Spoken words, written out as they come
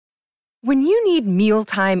When you need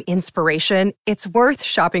mealtime inspiration, it's worth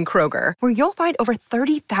shopping Kroger, where you'll find over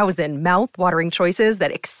 30,000 mouth-watering choices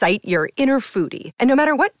that excite your inner foodie. And no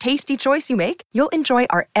matter what tasty choice you make, you'll enjoy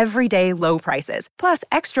our everyday low prices, plus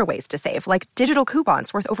extra ways to save, like digital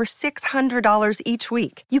coupons worth over $600 each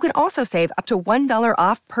week. You can also save up to $1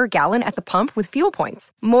 off per gallon at the pump with fuel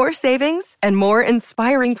points. More savings and more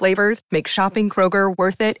inspiring flavors make shopping Kroger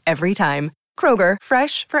worth it every time. Kroger,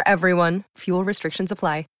 fresh for everyone. Fuel restrictions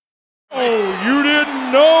apply. Oh, you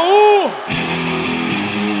didn't know?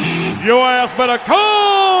 Your ass better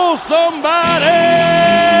call somebody!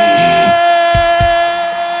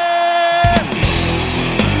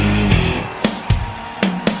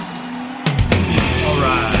 All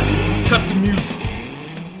right, cut the music.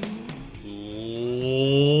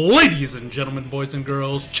 Ladies and gentlemen, boys and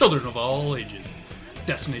girls, children of all ages,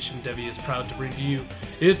 Destination Devi is proud to bring to you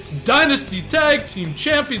its Dynasty Tag Team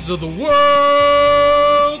Champions of the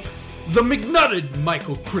World, the McNutted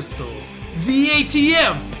Michael Crystal, the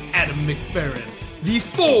ATM Adam McFerrin, the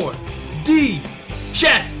 4D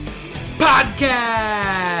Chess Podcast.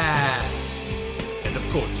 And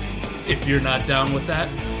of course, if you're not down with that,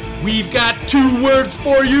 we've got 2 words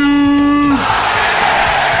for you.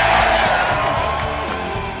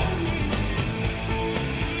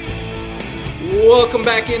 Welcome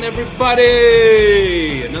back in,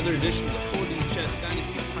 everybody. Another edition of the 4D Chess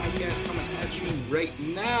Dynasty Podcast coming at you right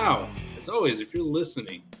now. As always, if you're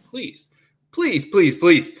listening, please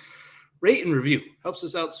rate and review. Helps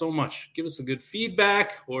us out so much. Give us a good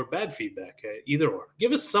feedback or bad feedback, either or.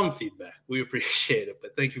 Give us some feedback. We appreciate it,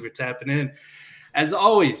 but thank you for tapping in. As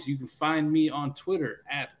always, you can find me on Twitter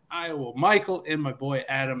at Iowa Michael and my boy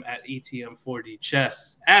Adam at ATM4D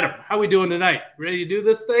Chess. Adam, how we doing tonight? Ready to do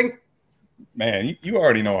this thing? Man, you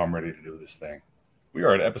already know I'm ready to do this thing. We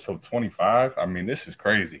are at episode 25. I mean, this is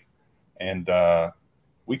crazy. And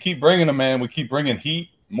we keep bringing them, man. We keep bringing heat,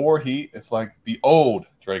 more heat. It's like the old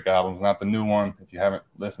Drake albums, not the new one. If you haven't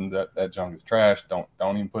listened, that junk is trash. Don't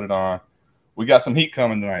even put it on. We got some heat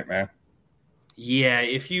coming tonight, man. Yeah,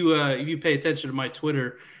 if you pay attention to my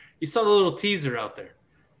Twitter, you saw the little teaser out there.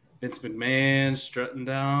 Vince McMahon strutting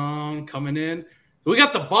down, coming in. We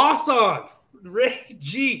got the boss on. Ray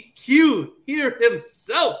GQ here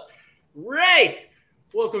himself. Ray,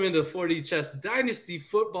 welcome into the 4D Chess Dynasty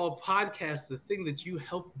Football Podcast, the thing that you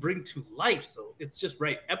help bring to life. So it's just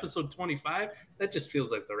right. Episode 25, that just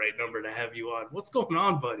feels like the right number to have you on. What's going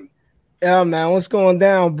on, buddy? Yeah, man, what's going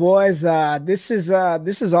down, boys? This is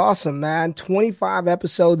awesome, man. 25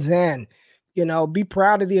 episodes in. You know, be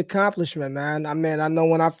proud of the accomplishment, man. I mean, I know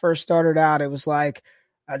when I first started out, it was like,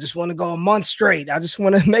 I just want to go a month straight. I just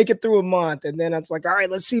want to make it through a month. And then it's like, all right,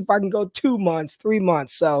 let's see if I can go 2 months, 3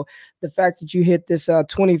 months. So the fact that you hit this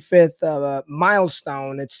 25th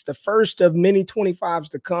milestone, it's the first of many 25s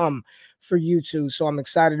to come for you two. So I'm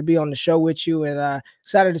excited to be on the show with you and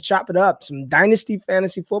excited to chop it up. Some dynasty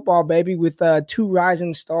fantasy football, baby, with 2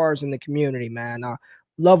 rising stars in the community, man.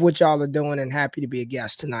 Love what y'all are doing and happy to be a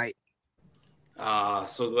guest tonight.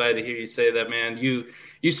 So glad to hear you say that, man.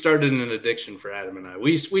 You started an addiction for Adam and I.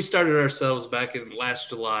 We started ourselves back in last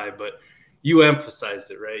July, but you emphasized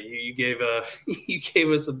it, right? You gave you gave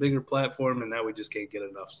us a bigger platform, and now we just can't get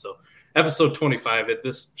enough. So episode 25,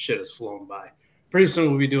 this shit has flown by. Pretty soon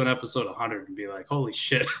we'll be doing episode 100 and be like, holy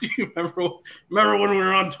shit. You remember when we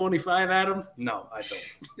were on 25, Adam? No, I don't.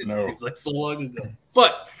 It seems like so long ago.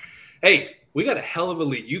 But hey, we got a hell of a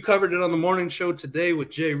league. You covered it on the morning show today with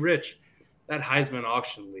Jay Rich. That Heisman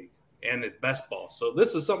Auction League and at Best Ball. So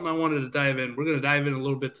this is something I wanted to dive in. We're going to dive in a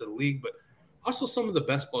little bit to the league, but also some of the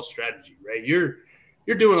best ball strategy, right? You're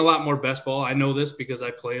doing a lot more best ball. I know this because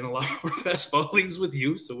I play in a lot more best ball leagues with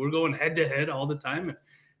you. So we're going head to head all the time, and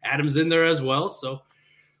Adam's in there as well. So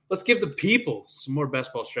let's give the people some more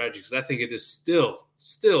best ball strategy, because I think it is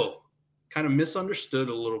still kind of misunderstood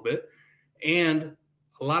a little bit. And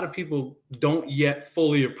a lot of people don't yet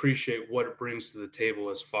fully appreciate what it brings to the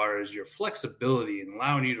table as far as your flexibility and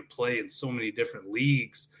allowing you to play in so many different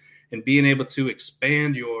leagues and being able to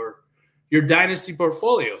expand your dynasty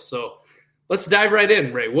portfolio. So let's dive right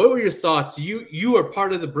in, Ray. What were your thoughts? You are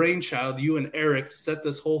part of the brainchild. You and Eric set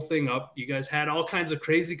this whole thing up. You guys had all kinds of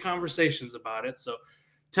crazy conversations about it. So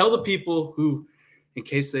tell the people who, in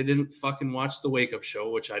case they didn't fucking watch the Wake Up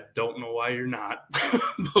Show, which I don't know why you're not,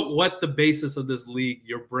 but what the basis of this league,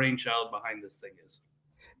 your brainchild behind this thing is.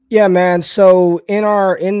 Yeah, man. So in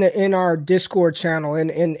our Discord channel, in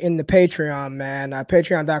the Patreon, man,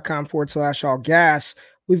 patreon.com/all gas,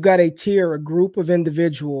 we've got a tier, a group of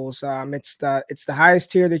individuals. It's the highest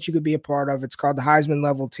tier that you could be a part of. It's called the Heisman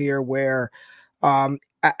level tier, where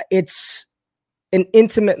it's an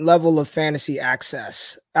intimate level of fantasy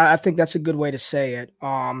access. I think that's a good way to say it.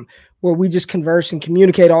 Where we just converse and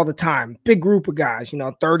communicate all the time. Big group of guys,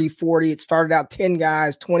 30, 40. It started out 10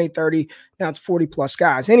 guys, 20, 30. Now it's 40 plus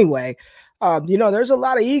guys. Anyway, there's a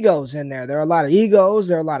lot of egos in there. There are a lot of egos.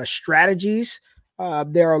 There are a lot of strategies.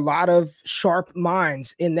 There are a lot of sharp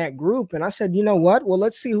minds in that group. And I said, you know what? Well,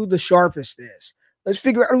 let's see who the sharpest is. Let's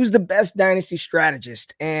figure out who's the best dynasty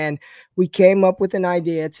strategist. And we came up with an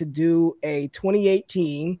idea to do a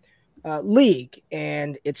 2018 league.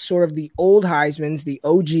 And it's sort of the old Heismans, the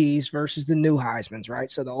OGs versus the new Heismans,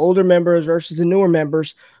 right? So the older members versus the newer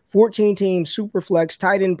members, 14 teams, super flex,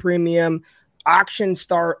 tight end premium, auction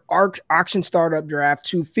startup draft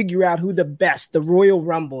to figure out who the best, the Royal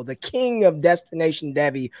Rumble, the king of Destination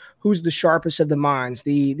Devy, who's the sharpest of the minds.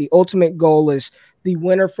 The ultimate goal is the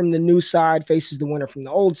winner from the new side faces the winner from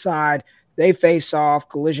the old side. They face off,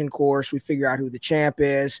 collision course. We figure out who the champ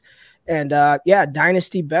is. And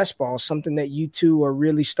Dynasty Best Ball, something that you two are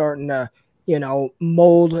really starting to,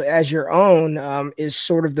 mold as your own, is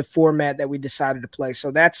sort of the format that we decided to play.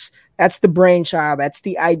 So that's the brainchild. That's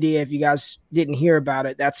the idea. If you guys didn't hear about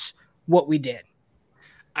it, that's what we did.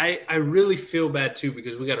 I really feel bad too,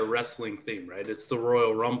 because we got a wrestling theme, right? It's the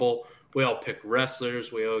Royal Rumble. We all pick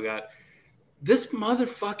wrestlers. We all got this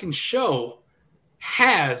motherfucking show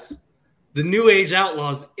has the New Age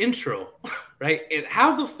Outlaws intro, right? And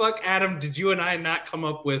how the fuck, Adam, did you and I not come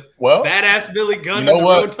up with Badass Billy Gunn and the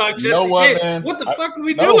Road Talk Jesse James? Man? What the fuck are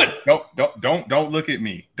we doing? Don't look at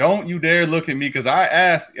me. Don't you dare look at me, because I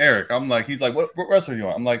asked Eric. He's like, what wrestler do you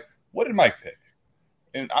want? I'm like, what did Mike pick?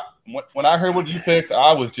 And when I heard what you picked,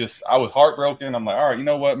 I was heartbroken. I'm like, all right, you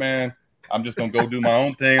know what, man? I'm just gonna go do my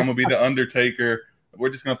own thing. I'm gonna be the Undertaker. We're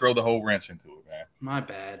just gonna throw the whole wrench into it, man. My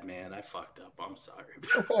bad, man. I fucked up. I'm sorry.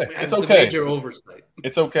 It's okay. Man, it's okay. A major oversight.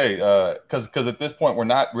 It's okay. Because at this point we're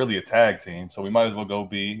not really a tag team, so we might as well go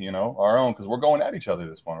be, our own, because we're going at each other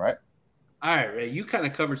this one, right? All right, Ray. You kind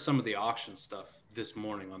of covered some of the auction stuff this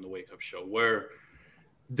morning on the Wake Up Show, where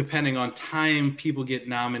depending on time people get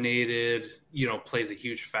nominated, plays a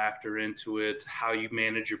huge factor into it. How you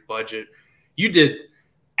manage your budget. You did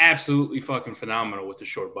absolutely fucking phenomenal with the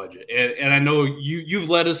short budget. And I know you've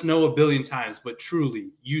let us know a billion times, but truly,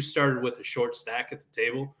 you started with a short stack at the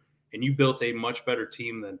table and you built a much better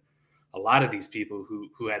team than a lot of these people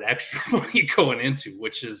who had extra money going into,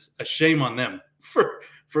 which is a shame on them for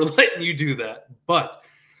letting you do that. But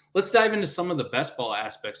let's dive into some of the best ball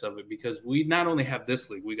aspects of it, because we not only have this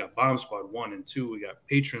league, we got Bomb Squad 1 and 2, we got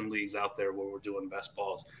Patreon leagues out there where we're doing best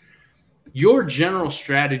balls. Your general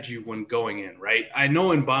strategy when going in, right? I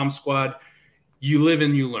know in Bomb Squad, you live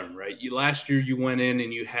and you learn, right? Last year you went in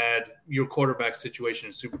and you had your quarterback situation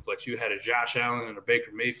in Superflex. You had a Josh Allen and a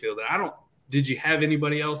Baker Mayfield. Did you have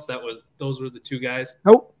anybody else those were the two guys?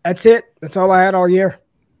 Nope, that's it. That's all I had all year.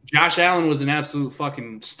 Josh Allen was an absolute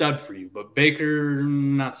fucking stud for you, but Baker,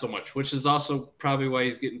 not so much, which is also probably why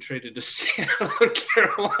he's getting traded to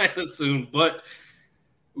Carolina soon. But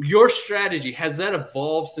your strategy, has that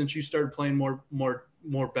evolved since you started playing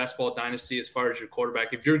more best ball dynasty as far as your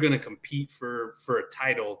quarterback? If you're going to compete for a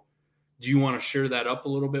title, do you want to shore that up a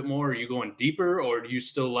little bit more? Are you going deeper, or do you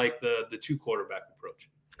still like the two quarterback approach?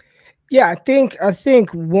 Yeah, I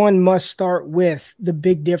think one must start with the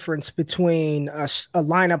big difference between a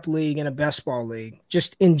lineup league and a best ball league,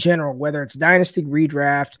 just in general, whether it's dynasty,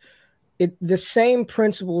 redraft. The same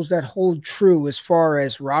principles that hold true as far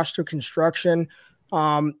as roster construction.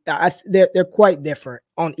 They're quite different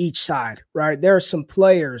on each side, right? There are some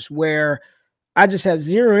players where I just have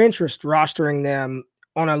zero interest rostering them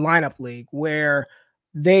on a lineup league, where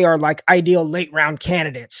they are like ideal late round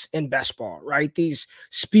candidates in best ball, right? These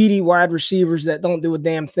speedy wide receivers that don't do a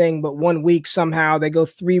damn thing, but 1 week somehow they go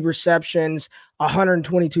 3 receptions,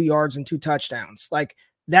 122 yards and 2 touchdowns. Like,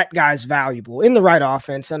 that guy's valuable in the right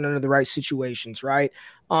offense and under the right situations, right?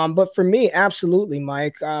 But for me, absolutely,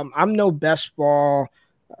 Mike, I'm no best ball,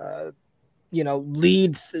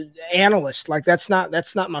 lead analyst. Like, that's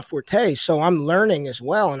not my forte. So I'm learning as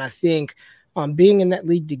well. And I think being in that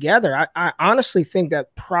league together, I honestly think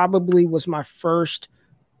that probably was my first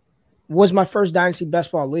dynasty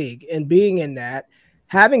best ball league. And being in that,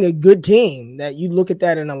 having a good team that you look at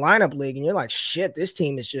that in a lineup league and you're like, shit, this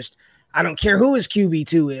team is just, I don't care who his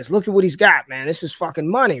QB2 is. Look at what he's got, man. This is fucking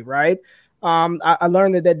money, right? I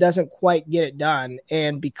learned that doesn't quite get it done.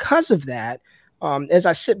 And because of that, as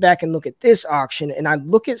I sit back and look at this auction and I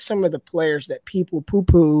look at some of the players that people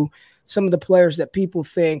poo-poo, some of the players that people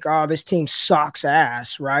think, oh, this team sucks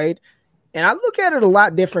ass, right? And I look at it a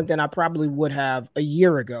lot different than I probably would have a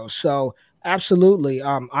year ago. So absolutely,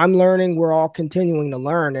 I'm learning. We're all continuing to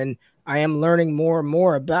learn. And I am learning more and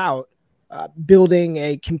more about building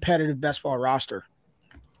a competitive best ball roster.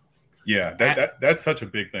 Yeah, that's such a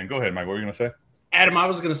big thing. Go ahead, Mike. What were you going to say? Adam, I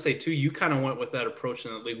was going to say, too, you kind of went with that approach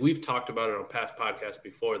in the league. We've talked about it on past podcasts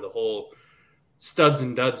before, the whole studs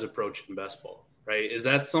and duds approach in best ball, right? Is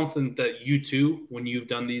that something that you, too, when you've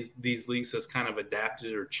done these leagues, has kind of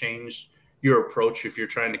adapted or changed your approach if you're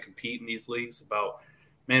trying to compete in these leagues about,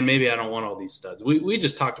 man, maybe I don't want all these studs? We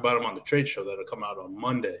just talked about them on the trade show that'll come out on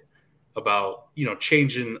Monday about,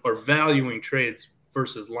 changing or valuing trades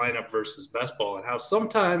versus lineup versus best ball, and how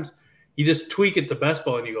sometimes you just tweak it to best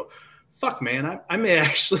ball and you go, fuck, man, I may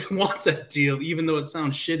actually want that deal, even though it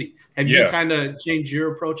sounds shitty. Have you kind of changed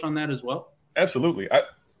your approach on that as well? Absolutely.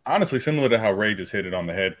 Honestly, similar to how Ray just hit it on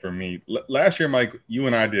the head for me. Last year, Mike, you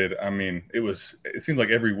and I did. I mean, it seemed like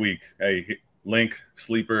every week, hey, Link,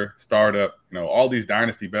 Sleeper, Startup, all these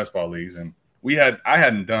dynasty best ball leagues, and I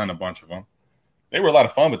hadn't done a bunch of them. They were a lot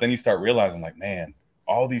of fun, but then you start realizing, like, man,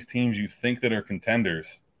 all these teams you think that are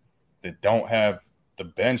contenders that don't have the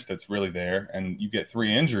bench that's really there, and you get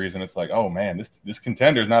 3 injuries, and it's like, oh man, this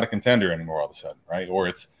contender is not a contender anymore all of a sudden, right? Or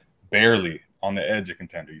it's barely on the edge of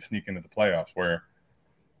contender. You sneak into the playoffs where,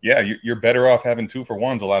 you're better off having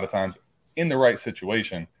 2-for-1s a lot of times in the right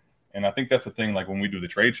situation. And I think that's the thing, like when we do the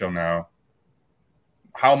trade show now,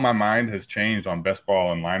 how my mind has changed on best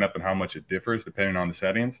ball and lineup and how much it differs depending on the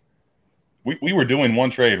settings. We were doing one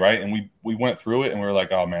trade, right? And we went through it and we were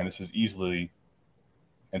like, oh man, this is easily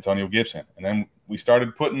Antonio Gibson. And then we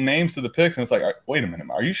started putting names to the picks, and it's like, wait a minute,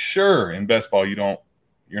 are you sure in best ball you're not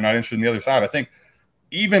interested in the other side? I think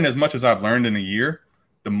even as much as I've learned in a year,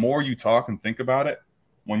 the more you talk and think about it,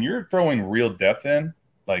 when you're throwing real depth in,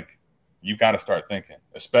 like, you got to start thinking,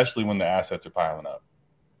 especially when the assets are piling up.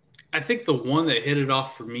 I think the one that hit it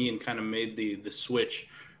off for me and kind of made the switch.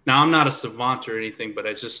 Now, I'm not a savant or anything, but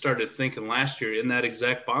I just started thinking last year in that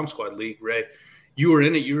exact Bomb Squad league, Ray, you were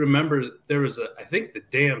in it. You remember there was I think the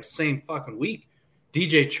damn same fucking week,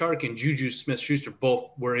 DJ Chark and Juju Smith-Schuster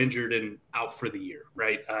both were injured and out for the year,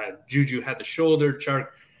 right? Juju had the shoulder. Chark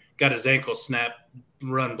got his ankle snap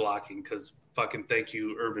run blocking because fucking thank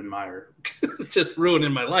you, Urban Meyer. Just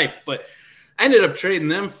ruining my life. But I ended up trading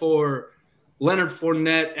them for Leonard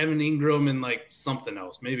Fournette, Evan Ingram, and like something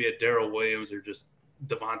else. Maybe a Darrell Williams or just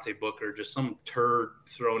Devontae Booker, just some turd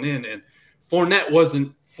thrown in. And Fournette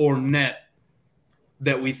wasn't Fournette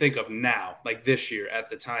that we think of now, like this year at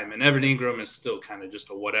the time. And Evan Ingram is still kind of just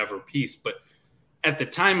a whatever piece. But at the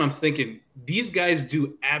time, I'm thinking these guys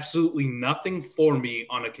do absolutely nothing for me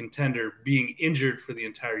on a contender being injured for the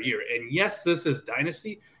entire year. And yes, this is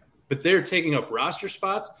dynasty, but they're taking up roster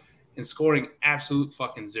spots and scoring absolute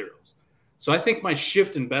fucking zeros. So I think my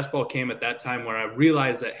shift in best ball came at that time where I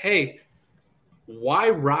realized that, hey, why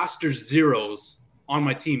roster zeros on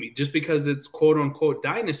my team just because it's quote unquote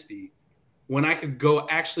dynasty when I could go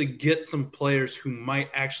actually get some players who might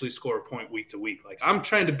actually score a point week to week? Like, I'm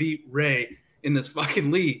trying to beat Ray in this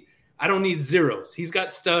fucking league. I don't need zeros. He's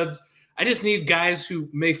got studs. I just need guys who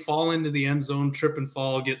may fall into the end zone, trip and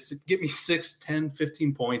fall, get me 6, 10,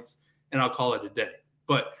 15 points, and I'll call it a day.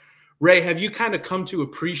 But Ray, have you kind of come to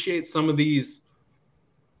appreciate some of these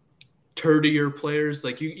turdier players?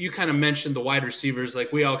 Like you kind of mentioned the wide receivers,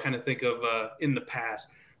 like we all kind of think of in the past.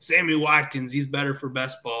 Sammy Watkins, he's better for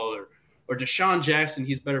best ball, or Deshaun Jackson,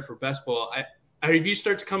 he's better for best ball. Have you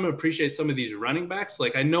start to come to appreciate some of these running backs?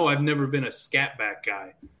 Like, I know I've never been a scat back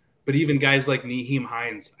guy, but even guys like Nyheim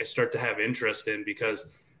Hines, I start to have interest in because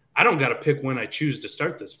I don't got to pick when I choose to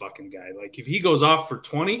start this fucking guy. Like, if he goes off for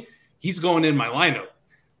 20, he's going in my lineup.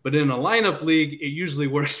 But in a lineup league, it usually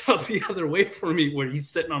works out the other way for me where he's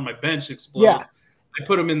sitting on my bench, explodes. Yeah. I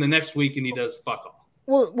put him in the next week and he does fuck all.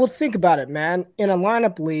 Well, think about it, man. In a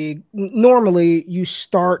lineup league, normally you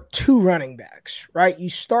start 2 running backs, right? You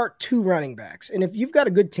start 2 running backs. And if you've got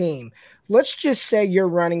a good team, let's just say your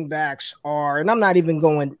running backs are, and I'm not even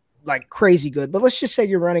going like crazy good, but let's just say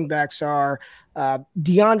your running backs are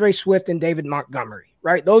DeAndre Swift and David Montgomery,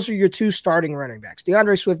 right? Those are your 2 starting running backs.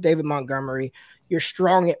 DeAndre Swift, David Montgomery. You're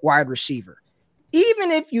strong at wide receiver.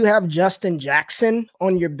 Even if you have Justin Jackson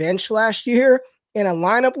on your bench last year in a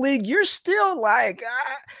lineup league, you're still like,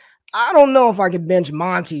 I don't know if I could bench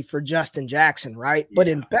Monty for Justin Jackson, right? But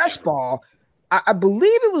in best ball, I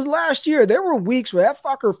believe it was last year, there were weeks where that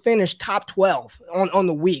fucker finished top 12 on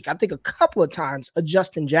the week. I think a couple of times a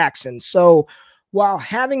Justin Jackson. So while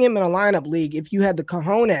having him in a lineup league, if you had the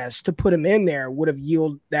cojones to put him in there, would have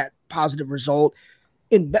yielded that positive result.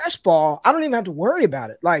 In best ball, I don't even have to worry about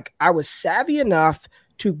it. Like, I was savvy enough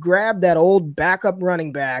to grab that old backup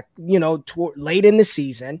running back, late in the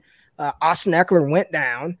season. Austin Eckler went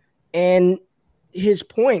down, and his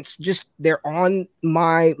points, just they're on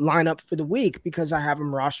my lineup for the week because I have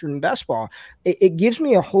him rostered in best ball. It gives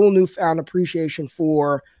me a whole newfound appreciation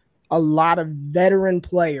for a lot of veteran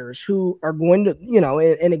players who are going to,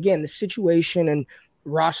 and again, the situation and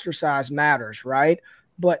roster size matters, right?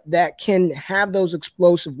 But that can have those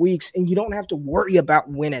explosive weeks and you don't have to worry about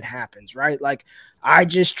when it happens, right? Like, I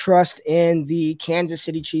just trust in the Kansas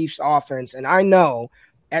City Chiefs offense. And I know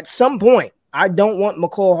at some point, I don't want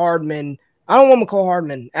McCole Hardman. I don't want McCole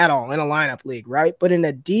Hardman at all in a lineup league, right? But in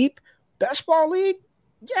a deep best ball league,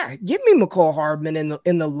 yeah, give me McCole Hardman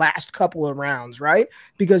in the last couple of rounds, right?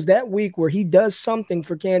 Because that week where he does something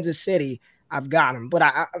for Kansas City, I've got him. But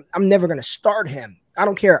I'm never going to start him. I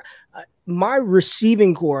don't care. My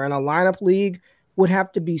receiving core in a lineup league would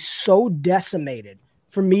have to be so decimated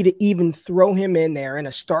for me to even throw him in there in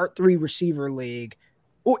a start 3 receiver league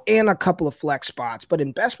or in a couple of flex spots. But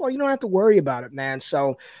in best ball, you don't have to worry about it, man.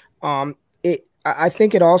 So I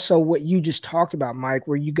think it also what you just talked about, Mike,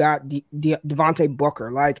 where you got Devontae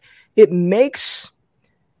Booker, like it makes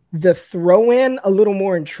the throw in a little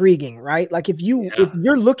more intriguing, right? Like if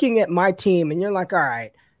you're looking at my team and you're like, all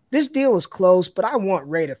right, this deal is close, but I want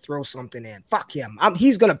Ray to throw something in. Fuck him.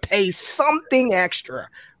 He's going to pay something extra,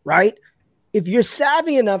 right? If you're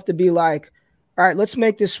savvy enough to be like, all right, let's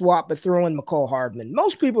make this swap, but throw in McCole Hardman.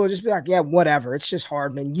 Most people will just be like, yeah, whatever. It's just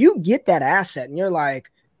Hardman. You get that asset, and you're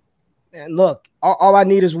like, man, look, all I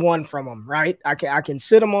need is one from him, right? I can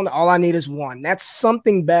sit him on. All I need is one. That's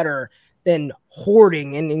something better than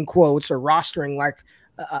hoarding, in quotes, or rostering like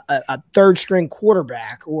a third-string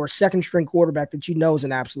quarterback or second-string quarterback that you know is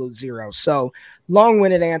an absolute zero. So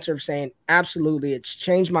long-winded answer of saying absolutely, it's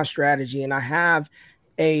changed my strategy, and I have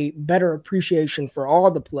a better appreciation for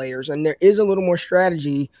all the players, and there is a little more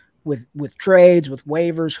strategy with trades, with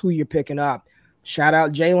waivers, who you're picking up. Shout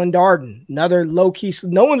out Jalen Darden, another low-key.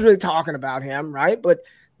 No one's really talking about him, right? But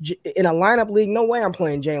in a lineup league, no way I'm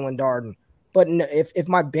playing Jalen Darden. But if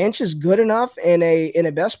my bench is good enough in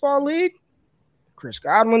a best ball league, Chris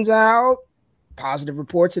Godwin's out, positive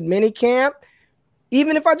reports at minicamp.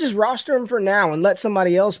 Even if I just roster him for now and let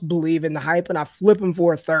somebody else believe in the hype and I flip him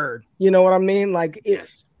for a third, you know what I mean? Like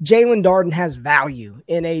yes. Jalen Darden has value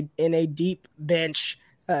in a deep bench,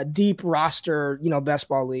 deep roster, best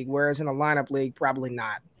ball league, whereas in a lineup league, probably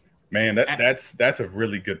not. Man, that's a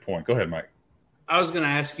really good point. Go ahead, Mike. I was going to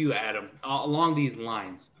ask you, Adam, along these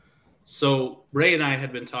lines. So Ray and I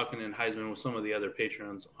had been talking in Heisman with some of the other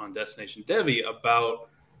patrons on Destination Devy about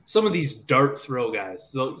some of these dart throw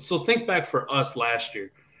guys. So think back for us last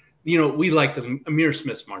year. We liked Amir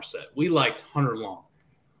Smith-Marset. We liked Hunter Long.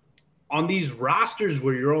 On these rosters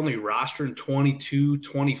where you're only rostering 22,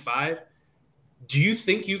 25, do you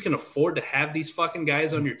think you can afford to have these fucking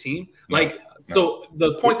guys on your team? No. So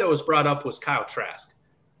the point that was brought up was Kyle Trask.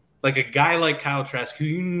 Like a guy like Kyle Trask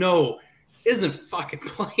who isn't fucking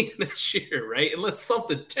playing this year, right? Unless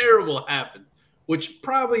something terrible happens, which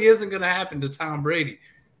probably isn't going to happen to Tom Brady.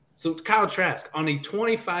 So Kyle Trask on a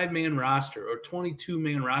 25-man roster or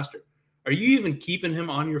 22-man roster, are you even keeping him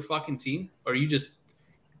on your fucking team? Or are you just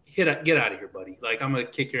get out of here, buddy? Like, I'm going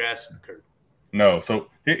to kick your ass to the curb. No. So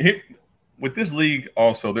with this league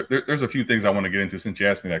also, there's a few things I want to get into since you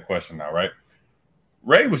asked me that question now, right?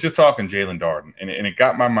 Ray was just talking Jalen Darden, and it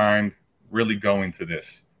got my mind really going to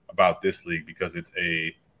this about this league because it's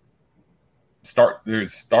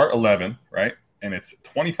there's start 11, right? And it's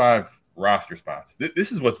 25 roster spots.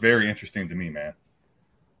 This is what's very interesting to me, man.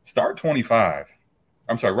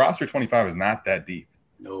 Roster 25 is not that deep.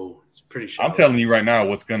 No, it's pretty shallow. I'm telling you right now,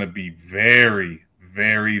 what's going to be very,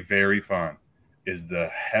 very, very fun is the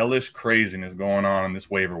hellish craziness going on this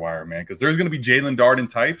waiver wire, man, because there's going to be Jalen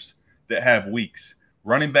Darden types that have weeks.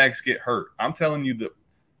 Running backs get hurt. I'm telling you, the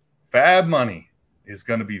fab money is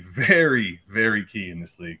going to be very, very key in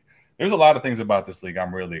this league. There's a lot of things about this league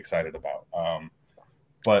I'm really excited about.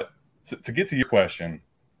 But to get to your question,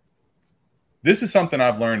 this is something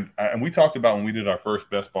I've learned, and we talked about when we did our first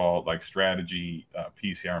best ball strategy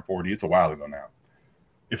piece here on 40. It's a while ago now.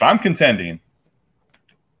 If I'm contending,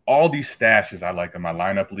 all these stashes I like in my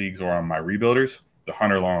lineup leagues or on my rebuilders, the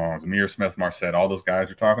Hunter Longs, Amir Smith-Marset, all those guys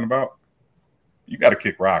you're talking about, you got to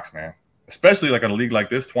kick rocks, man. Especially like in a league like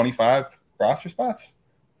this, 25 roster spots.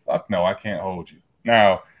 Fuck no, I can't hold you.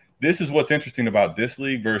 Now, this is what's interesting about this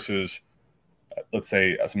league versus, let's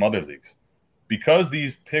say, some other leagues. Because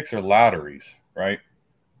these picks are lotteries, right?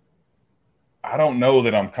 I don't know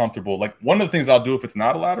that I'm comfortable. Like, one of the things I'll do if it's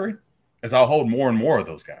not a lottery is I'll hold more and more of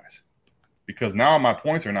those guys. Because now my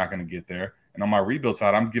points are not going to get there. And on my rebuild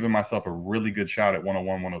side, I'm giving myself a really good shot at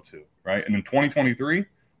 101, 102, right? And in 2023,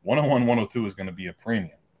 101, 102 is going to be a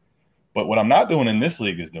premium. But what I'm not doing in this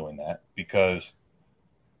league is doing that because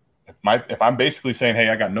if I'm basically saying, hey,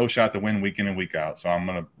 I got no shot to win week in and week out, so I'm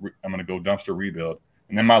gonna go dumpster rebuild,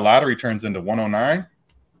 and then my lottery turns into 109,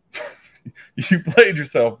 you played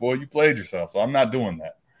yourself, boy. You played yourself. So I'm not doing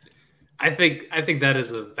that. I think that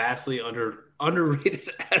is a vastly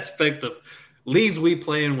underrated aspect of leagues we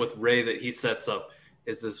play in with Ray that he sets up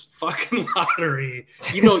is this fucking lottery.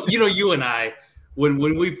 You and I, when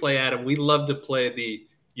we play Adam, we love to play the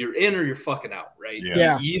you're in or you're fucking out, right?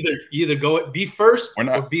 Yeah. You either go be first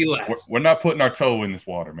or be last. We're not putting our toe in this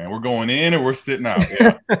water, man. We're going in or we're sitting out.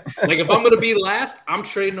 Yeah. Like if I'm going to be last, I'm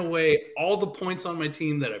trading away all the points on my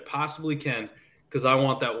team that I possibly can because I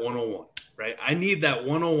want that 101, right? I need that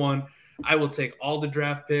 101. I will take all the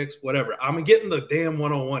draft picks, whatever. I'm getting the damn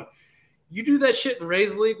 101. You do that shit in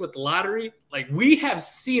Ray's League with the lottery, like we have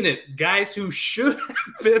seen it. Guys who should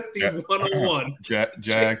have been the 101.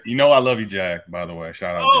 Jack, you know I love you, Jack, by the way.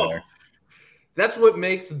 Shout out, Jack. That's what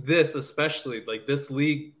makes this, especially like this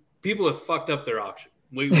league, people have fucked up their auction.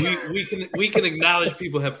 We can acknowledge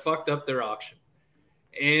people have fucked up their auction.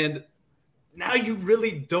 And now you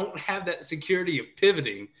really don't have that security of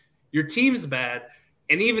pivoting. Your team's bad.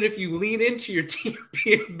 And even if you lean into your team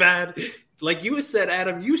being bad, like you said,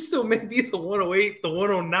 Adam, you still may be the 108, the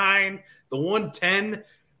 109, the 110.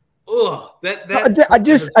 I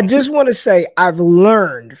just want to say I've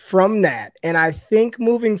learned from that. And I think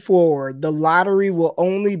moving forward, the lottery will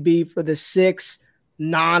only be for the 6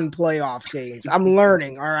 non-playoff teams. I'm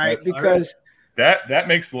learning, all right? That's because that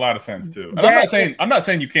makes a lot of sense too. I'm not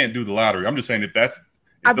saying you can't do the lottery. I'm just saying if those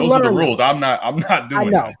are the rules, I'm not doing it. I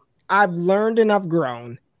know. I've learned and I've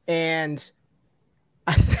grown, and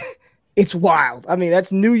it's wild. I mean,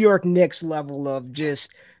 that's New York Knicks level of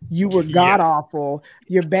just you were god-awful.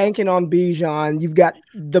 You're banking on Bijan. You've got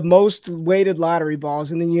the most weighted lottery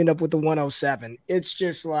balls, and then you end up with the 107. It's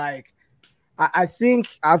just like I think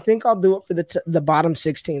I'll do it for the bottom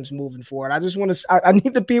 6 teams moving forward. I just want to – I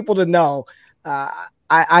need the people to know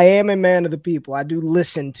I am a man of the people. I do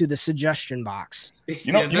listen to the suggestion box.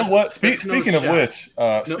 You know what? Speaking of which,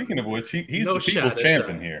 he's the people's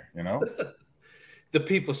champion here. You know, the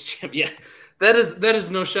people's champion. Yeah, that is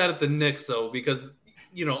no shot at the Knicks though, because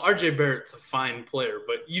RJ Barrett's a fine player,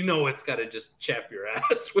 but it's got to just chap your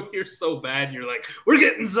ass when you're so bad. And you're like, we're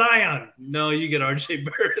getting Zion. No, you get RJ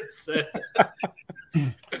Barrett.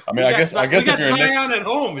 I mean, I guess if you're Zion at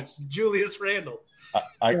home, it's Julius Randle.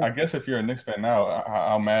 I guess if you're a Knicks fan now,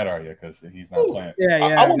 how mad are you because he's not playing?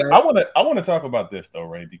 Yeah. I want to talk about this though,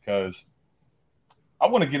 Ray, because I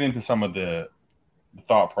want to get into some of the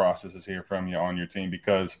thought processes here from you on your team,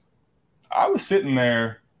 because I was sitting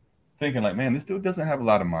there thinking like, man, this dude doesn't have a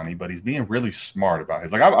lot of money, but he's being really smart about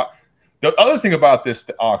it. The other thing about this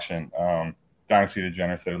auction, Dynasty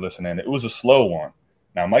Degenerates that are listening, it was a slow one.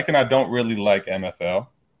 Now, Mike and I don't really like MFL.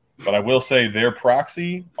 But I will say their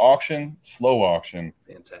proxy auction, slow auction,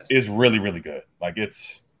 fantastic, is really, really good. Like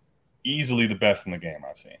it's easily the best in the game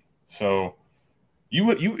I've seen. So you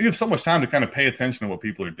have so much time to kind of pay attention to what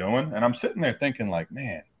people are doing. And I'm sitting there thinking like,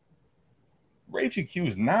 man, Ray GQ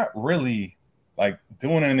is not really like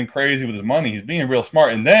doing anything crazy with his money. He's being real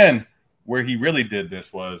smart. And then where he really did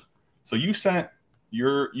this was, so you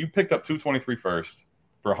picked up 223 first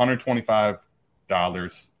for $125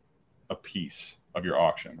 a piece of your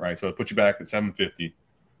auction, right? So it put you back at $750.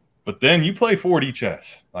 But then you play 4D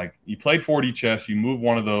chess. Like you played 4D chess, you move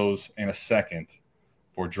one of those in a second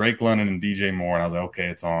for Drake London and DJ Moore. And I was like, okay,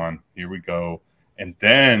 it's on. Here we go. And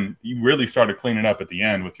then you really started cleaning up at the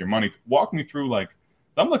end with your money. Walk me through, like,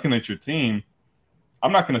 I'm looking at your team.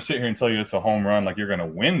 I'm not going to sit here and tell you it's a home run, like you're going to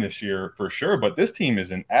win this year for sure. But this team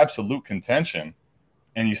is in absolute contention,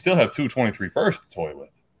 and you still have 223 first to toy with.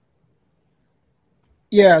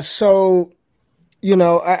 Yeah, so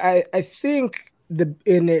I think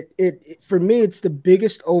for me, it's the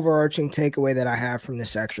biggest overarching takeaway that I have from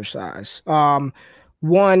this exercise. One,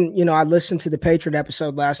 I listened to the Patriot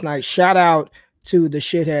episode last night. Shout out to the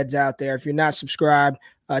shitheads out there. If you're not subscribed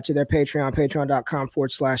to their Patreon,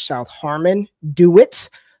 patreon.com/South Harmon, do it.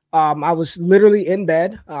 I was literally in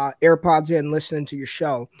bed, AirPods in, listening to your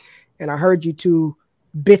show, and I heard you two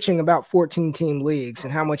bitching about 14-team leagues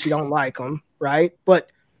and how much you don't like them, right?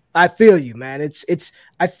 But I feel you, man.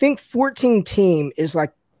 I think 14-team is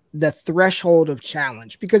like the threshold of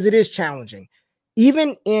challenge because it is challenging.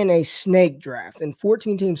 Even in a snake draft and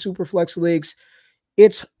 14-team superflex leagues,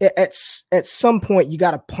 it's at some point you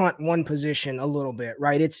got to punt one position a little bit,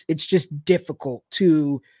 right? It's just difficult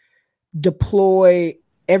to deploy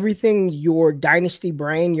everything your dynasty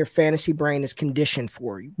brain, your fantasy brain is conditioned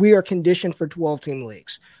for. We are conditioned for 12-team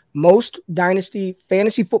leagues. Most dynasty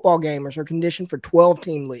fantasy football gamers are conditioned for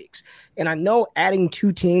 12-team leagues. And I know adding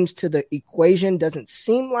 2 teams to the equation doesn't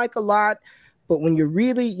seem like a lot, but when you're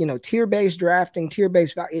really, tier-based drafting,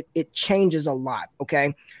 tier-based, it changes a lot,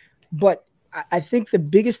 okay? But I think the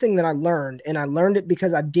biggest thing that I learned, and I learned it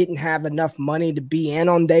because I didn't have enough money to be in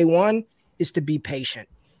on day one, is to be patient.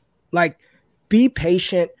 Like, be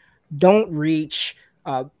patient. Don't reach.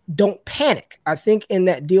 Don't panic. I think in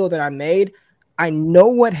that deal that I made, I know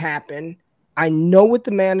what happened. I know what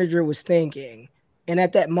the manager was thinking. And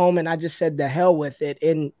at that moment, I just said, the hell with it.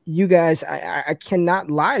 And you guys, I cannot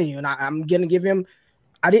lie to you. And I'm going to give him,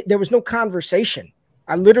 there was no conversation.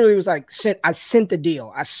 I literally was like, I sent the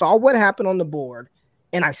deal. I saw what happened on the board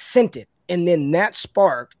and I sent it. And then that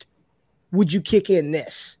sparked, would you kick in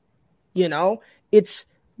this?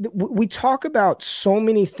 We talk about so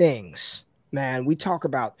many things, man. We talk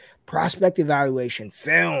about prospect evaluation,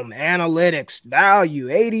 film, analytics, value,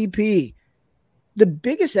 ADP. The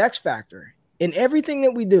biggest X factor in everything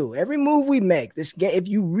that we do, every move we make, this game, if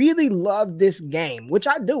you really love this game, which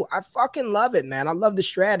I do, I fucking love it, man. I love the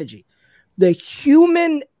strategy. The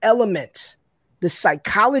human element, the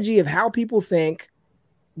psychology of how people think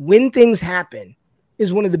when things happen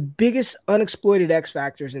is one of the biggest unexploited X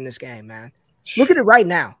factors in this game, man. Look at it right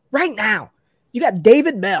now. Right now, you got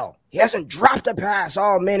David Bell. He hasn't dropped a pass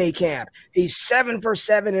all mini camp. He's 7 for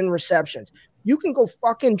 7 in receptions. You can go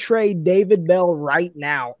fucking trade David Bell right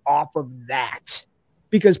now off of that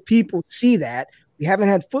because people see that. We haven't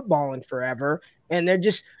had football in forever, and they're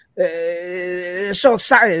just they're so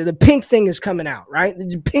excited. The pink thing is coming out, right?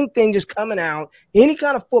 The pink thing just coming out. Any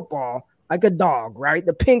kind of football, like a dog, right?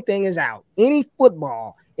 The pink thing is out. Any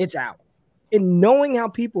football, it's out. And knowing how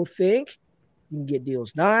people think, you can get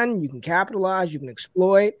deals done, you can capitalize, you can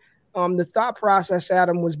exploit. The thought process,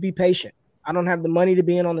 Adam, was be patient. I don't have the money to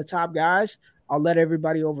be in on the top guys. I'll let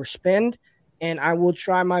everybody overspend, and I will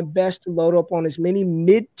try my best to load up on as many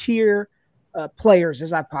mid-tier players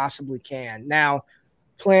as I possibly can. Now,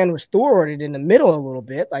 plan was thwarted in the middle a little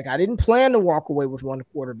bit. Like, I didn't plan to walk away with one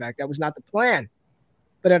quarterback. That was not the plan.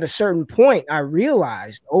 But at a certain point, I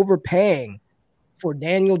realized overpaying for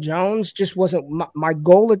Daniel Jones just wasn't my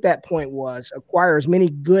goal at that point. Was acquire as many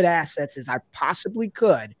good assets as I possibly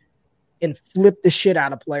could and flip the shit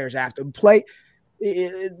out of players after.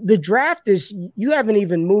 The draft is, you haven't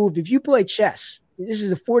even moved. If you play chess, this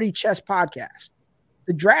is a 40 chess podcast.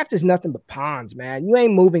 The draft is nothing but pawns, man. You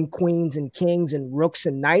ain't moving queens and kings and rooks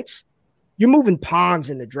and knights. You're moving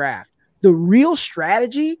pawns in the draft. The real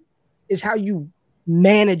strategy is how you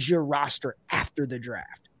manage your roster after the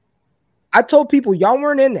draft. I told people, y'all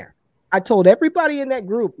weren't in there. I told everybody in that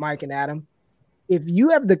group, Mike and Adam, if you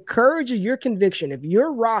have the courage of your conviction, if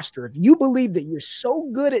your roster, if you believe that you're so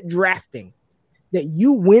good at drafting that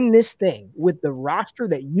you win this thing with the roster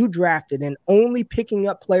that you drafted and only picking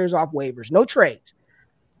up players off waivers, no trades,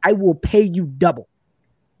 I will pay you double.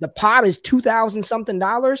 The pot is $2,000 something.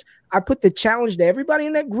 I put the challenge to everybody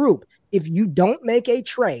in that group. If you don't make a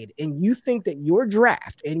trade and you think that your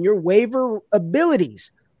draft and your waiver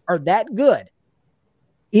abilities are that good,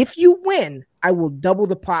 if you win, I will double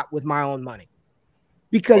the pot with my own money.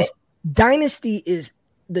 Because dynasty is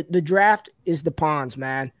the draft is the pawns,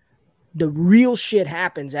 man. The real shit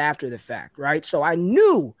happens after the fact, right? So I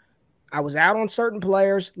knew I was out on certain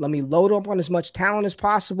players. Let me load up on as much talent as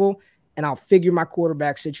possible, and I'll figure my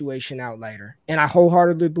quarterback situation out later. And I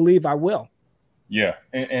wholeheartedly believe I will. Yeah.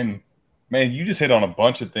 And man, you just hit on a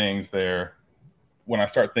bunch of things there when I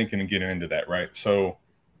start thinking and getting into that, right? So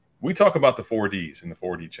we talk about the 4Ds in the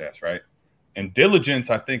 4D chess, right? And diligence,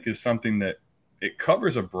 I think, is something that it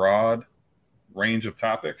covers a broad range of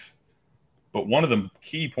topics. But one of the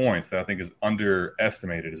key points that I think is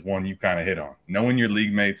underestimated is one you kind of hit on. Knowing your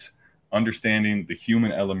league mates, understanding the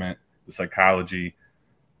human element, the psychology.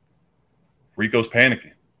 Rico's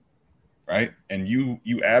panicking, right? And you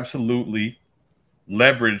absolutely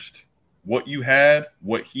leveraged what you had,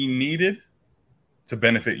 what he needed to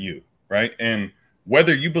benefit you, right? And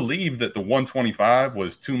whether you believe that the 125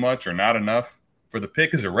 was too much or not enough for the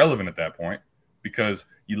pick is irrelevant at that point, because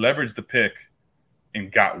you leveraged the pick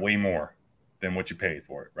and got way more than what you paid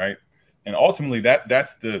for it, right? And ultimately,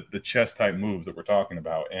 that's the chess type moves that we're talking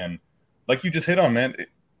about. And like you just hit on, man,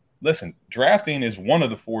 listen, drafting is one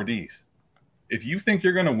of the 4Ds. If you think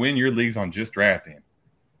you're going to win your leagues on just drafting,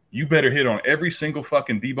 you better hit on every single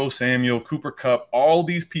fucking Deebo Samuel, Cooper Kupp, all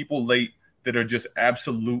these people late that are just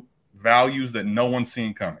absolute values that no one's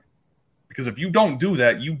seen coming. Because if you don't do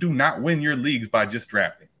that, you do not win your leagues by just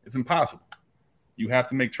drafting. It's impossible. You have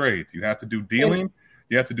to make trades. You have to do dealing.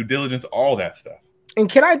 You have to do diligence, all that stuff. And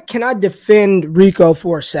can I defend Rico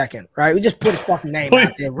for a second, right? We just put his fucking name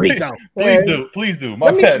out there, Rico. Please do.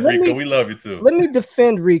 My bad, Rico. We love you too. Let me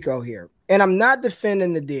defend Rico here. And I'm not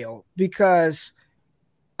defending the deal because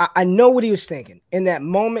I know what he was thinking. In that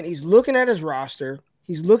moment, he's looking at his roster.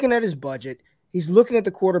 He's looking at his budget. He's looking at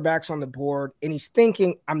the quarterbacks on the board. And he's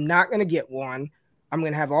thinking, I'm not going to get one. I'm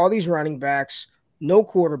going to have all these running backs, no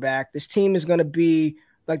quarterback. This team is going to be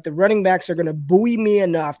like the running backs are going to buoy me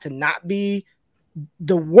enough to not be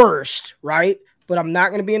the worst, right? But I'm not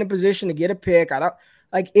going to be in a position to get a pick. I don't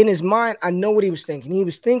like in his mind. I know what he was thinking. He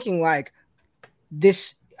was thinking like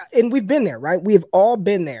this, and we've been there, right? We have all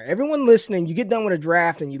been there. Everyone listening, you get done with a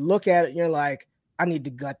draft and you look at it and you're like, I need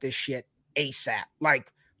to gut this shit ASAP.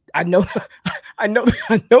 Like I know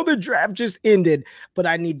the draft just ended, but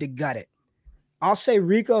I need to gut it. I'll say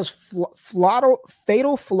Rico's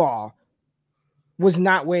fatal flaw was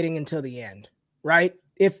not waiting until the end, right?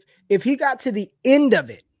 If he got to the end of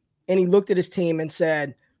it and he looked at his team and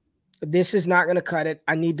said, this is not going to cut it,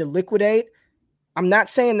 I need to liquidate. I'm not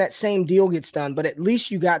saying that same deal gets done, but at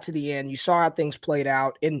least you got to the end. You saw how things played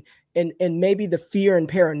out and maybe the fear and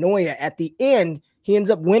paranoia at the end, he ends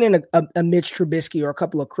up winning a Mitch Trubisky or a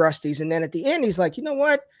couple of Crusties. And then at the end, he's like, you know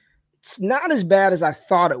what? It's not as bad as I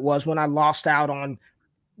thought it was when I lost out on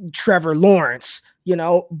Trevor Lawrence,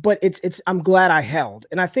 but I'm glad I held.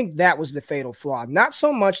 And I think that was the fatal flaw. Not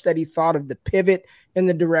so much that he thought of the pivot and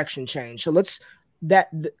the direction change. So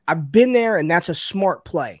I've been there and that's a smart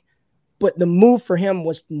play, but the move for him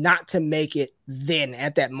was not to make it then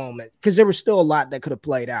at that moment, because there was still a lot that could have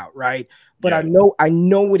played out. Right. But yes. I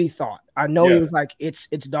know what he thought. I know He was like, it's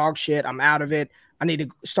dog shit. I'm out of it. I need to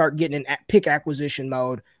start getting in pick acquisition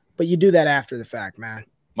mode, but you do that after the fact, man.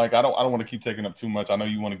 Mike, I don't want to keep taking up too much. I know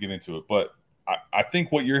you want to get into it, but I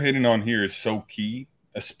think what you're hitting on here is so key,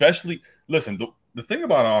 especially, listen, the thing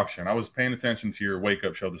about auction, I was paying attention to your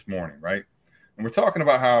wake-up show this morning, right? And we're talking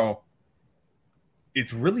about how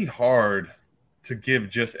it's really hard to give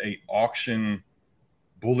just a auction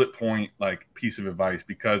bullet point like piece of advice,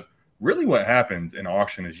 because really what happens in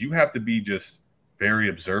auction is you have to be just very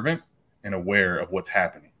observant and aware of what's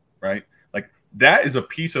happening, right? Like that is a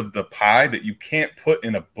piece of the pie that you can't put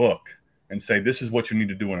in a book and say, this is what you need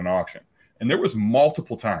to do in an auction. And there was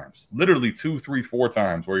multiple times, literally 2, 3, 4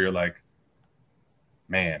 times where you're like,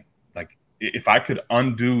 man, like if I could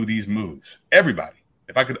undo these moves,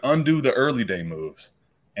 if I could undo the early day moves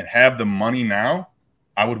and have the money now,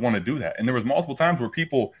 I would want to do that. And there was multiple times where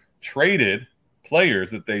people traded players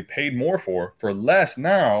that they paid more for less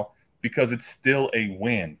now because it's still a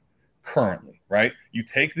win currently, right? You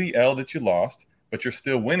take the L that you lost, but you're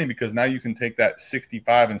still winning because now you can take that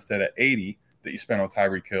 65 instead of 80 that you spent on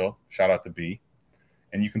Tyreek Hill, shout out to B,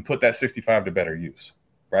 and you can put that 65 to better use,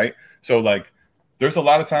 right? So like there's a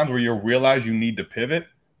lot of times where you'll realize you need to pivot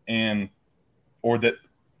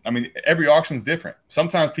every auction is different.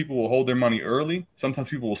 Sometimes people will hold their money early. Sometimes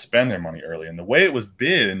people will spend their money early. And the way it was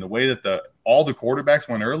bid and the way that all the quarterbacks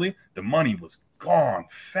went early, the money was gone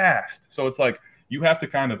fast. So it's like you have to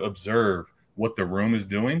kind of observe what the room is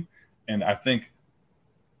doing. And I think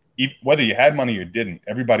whether you had money or didn't,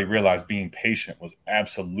 everybody realized being patient was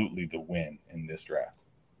absolutely the win in this draft.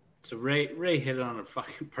 So Ray hit it on it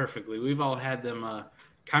fucking perfectly. We've all had them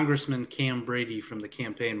Congressman Cam Brady from the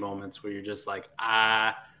campaign moments where you're just like,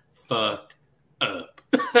 I fucked up.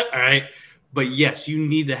 All right. But yes, you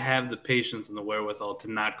need to have the patience and the wherewithal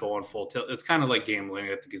to not go on full tilt. It's kind of like gambling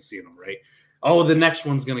at the casino, right? Oh, the next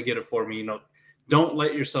one's going to get it for me. Don't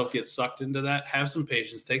let yourself get sucked into that. Have some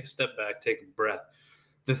patience. Take a step back. Take a breath.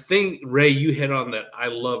 The thing, Ray, you hit on that I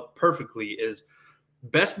love perfectly is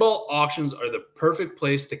best ball auctions are the perfect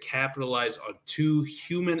place to capitalize on two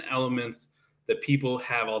human elements that people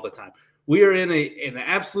have all the time. We are in an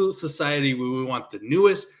absolute society where we want the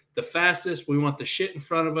newest, the fastest. We want the shit in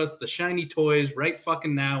front of us, the shiny toys right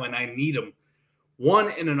fucking now, and I need them.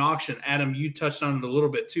 One, in an auction, Adam, you touched on it a little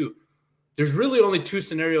bit too. There's really only 2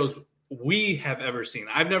 scenarios we have ever seen.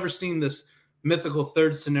 I've never seen this mythical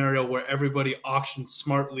third scenario where everybody auctions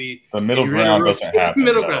smartly. The middle ground doesn't happen.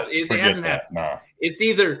 Middle ground. It hasn't happened. Nah. It's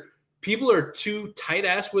either people are too tight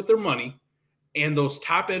ass with their money and those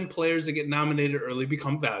top end players that get nominated early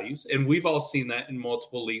become values. And we've all seen that in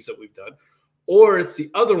multiple leagues that we've done. Or it's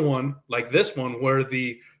the other one, like this one, where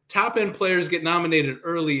the top end players get nominated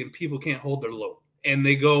early and people can't hold their load and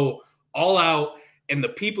they go all out. And the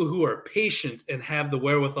people who are patient and have the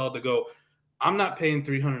wherewithal to go, I'm not paying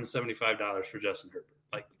 $375 for Justin Herbert.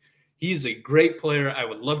 Like, he's a great player. I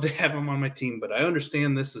would love to have him on my team, but I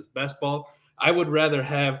understand this is best ball. I would rather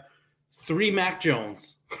have 3 Mac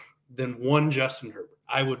Jones than 1 Justin Herbert.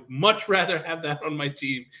 I would much rather have that on my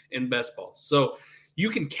team in best ball. So you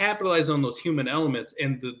can capitalize on those human elements.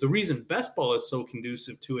 And the reason best ball is so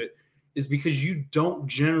conducive to it is because you don't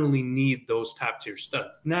generally need those top tier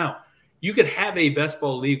studs. Now, you could have a best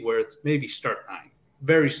ball league where it's maybe start 9,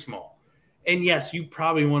 very small. And yes, you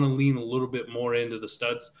probably want to lean a little bit more into the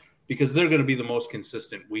studs because they're going to be the most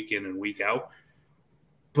consistent week in and week out.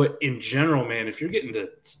 But in general, man, if you're getting to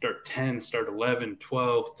start 10, start 11,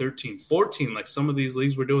 12, 13, 14, like some of these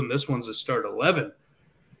leagues we're doing, this one's a start 11.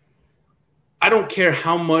 I don't care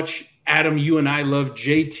how much, Adam, you and I love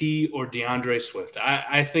JT or DeAndre Swift.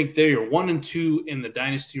 I think they're your 1 and 2 in the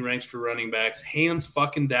dynasty ranks for running backs, hands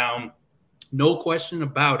fucking down, no question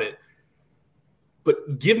about it.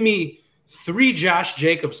 But give me 3 Josh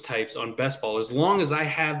Jacobs types on best ball as long as I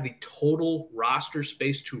have the total roster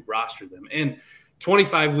space to roster them. And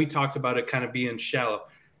 25, we talked about it kind of being shallow.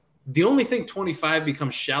 The only thing 25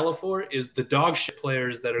 becomes shallow for is the dog shit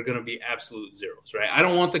players that are going to be absolute zeros, right? I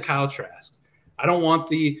don't want the Kyle Trask. I don't want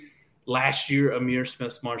the last year Amir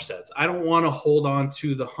Smith-Marsetts. I don't want to hold on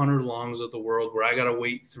to the Hunter Longs of the world where I got to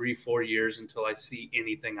wait 3-4 years until I see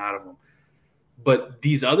anything out of them. But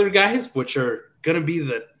these other guys, which are going to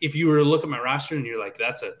be if you were to look at my roster and you're like,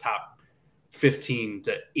 that's a top 15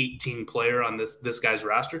 to 18 player on this guy's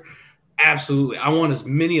roster, absolutely. I want as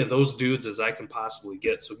many of those dudes as I can possibly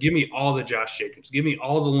get. So give me all the Josh Jacobs. Give me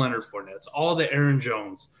all the Leonard Fournettes, all the Aaron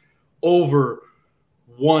Jones over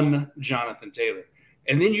one Jonathan Taylor.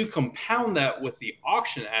 And then you compound that with the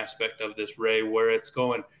auction aspect of this, Ray, where it's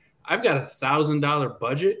going, I've got $1,000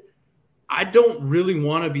 budget. I don't really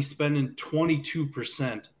want to be spending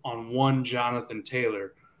 22% on one Jonathan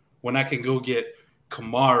Taylor when I can go get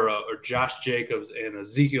Kamara or Josh Jacobs and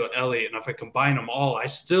Ezekiel Elliott. And if I combine them all, I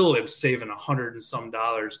still am saving $100 and some.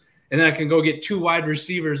 And then I can go get 2 wide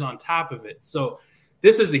receivers on top of it. So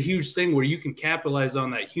this is a huge thing where you can capitalize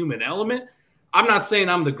on that human element. I'm not saying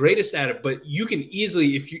I'm the greatest at it, but you can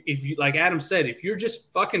easily, if you like Adam said, if you're just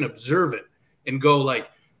fucking observant and go like,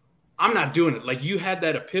 I'm not doing it. Like you had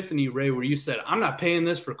that epiphany, Ray, where you said, I'm not paying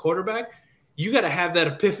this for quarterback. You got to have that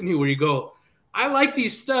epiphany where you go, I like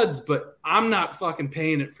these studs, but I'm not fucking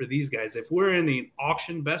paying it for these guys. If we're in an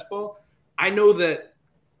auction best ball, I know that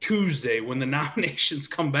Tuesday when the nominations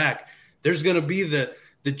come back, there's going to be the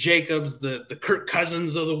Jacobs, the Kirk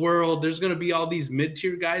Cousins of the world. There's going to be all these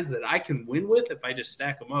mid-tier guys that I can win with if I just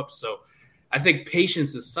stack them up. So I think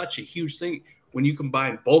patience is such a huge thing when you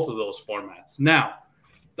combine both of those formats. Now,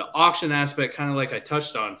 the auction aspect, kind of like I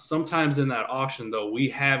touched on, sometimes in that auction, though, we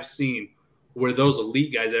have seen where those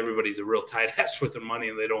elite guys, everybody's a real tight ass with their money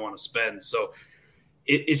and they don't want to spend. So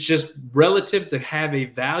it's just relative to have a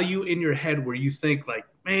value in your head where you think like,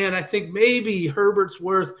 man, I think maybe Herbert's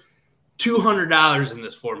worth $200 in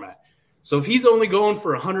this format. So if he's only going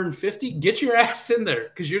for $150, get your ass in there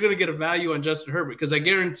because you're going to get a value on Justin Herbert because I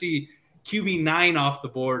guarantee QB9 off the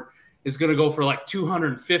board is going to go for like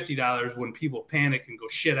 $250 when people panic and go,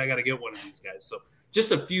 shit, I got to get one of these guys. So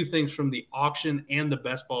just a few things from the auction and the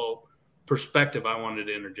best ball perspective I wanted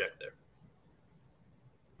to interject there.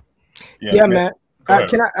 Yeah, man.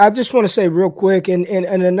 I just want to say real quick, and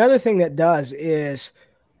another thing that does is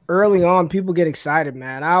early on, people get excited,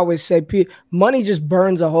 man. I always say money just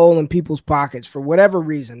burns a hole in people's pockets for whatever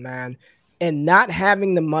reason, man. And not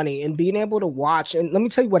having the money and being able to watch, and let me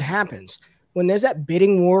tell you what happens. When there's that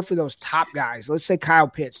bidding war for those top guys, let's say Kyle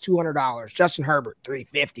Pitts, $200, Justin Herbert,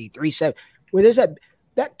 $350, $370, where there's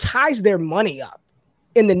that ties their money up.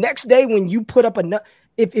 And the next day when you put up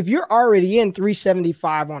if you're already in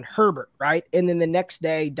 $375 on Herbert, right? And then the next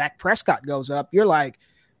day Dak Prescott goes up, you're like,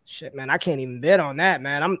 shit, man, I can't even bid on that,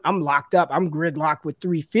 man. I'm locked up. I'm gridlocked with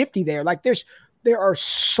 $350 there. Like there are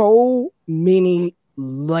so many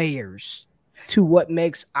layers to what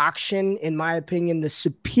makes auction, in my opinion, the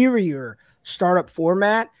superior startup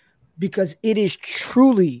format, because it is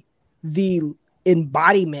truly the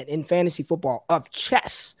embodiment in fantasy football of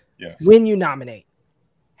chess. Yes. When you nominate,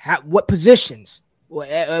 what positions?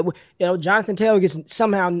 Jonathan Taylor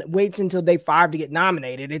somehow waits until day 5 to get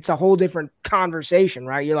nominated. It's a whole different conversation,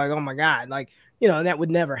 right? You're like, oh my God, that would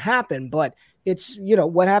never happen. But it's,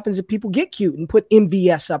 what happens if people get cute and put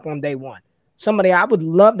MVS up on day 1? I would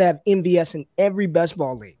love to have MVS in every best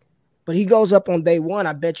ball league, but he goes up on day 1.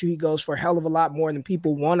 I bet you he goes for a hell of a lot more than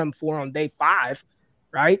people want him for on day 5.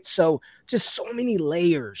 Right. So just so many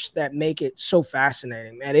layers that make it so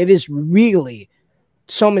fascinating, man. It is really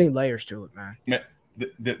so many layers to it, man.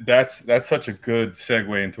 That's such a good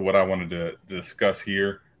segue into what I wanted to discuss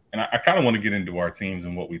here. And I kind of want to get into our teams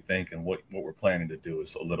and what we think and what we're planning to do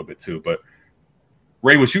is a little bit too. But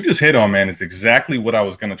Ray, what you just hit on, man, is exactly what I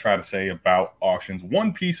was going to try to say about auctions.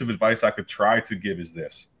 One piece of advice I could try to give is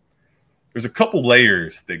this. there's a couple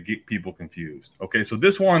layers that get people confused. Okay, so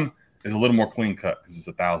this one is a little more clean cut because it's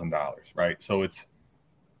 $1,000, right? So it's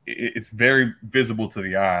very visible to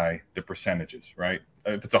the eye, the percentages, right?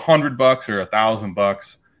 If it's $100 or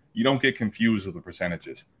 $1,000, you don't get confused with the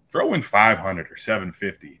percentages. Throw in 500 or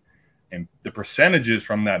 750, and the percentages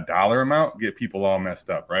from that dollar amount get people all messed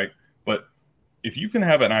up, right? But if you can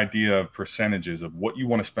have an idea of percentages of what you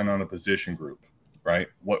want to spend on a position group, right?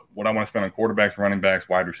 What I want to spend on quarterbacks, running backs,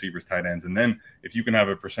 wide receivers, tight ends, and then if you can have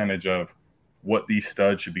a percentage of what these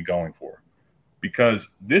studs should be going for, because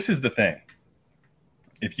this is the thing.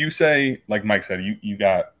 If you say, like Mike said,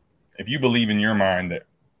 if you believe in your mind that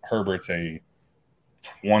Herbert's a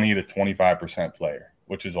 20 to 25% player,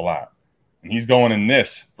 which is a lot, and he's going in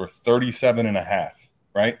this for 37.5,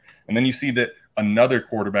 right? And then you see that another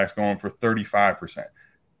quarterback's going for 35%.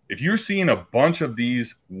 If you're seeing a bunch of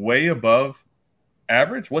these way above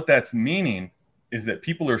average, what that's meaning is that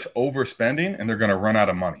people are overspending and they're going to run out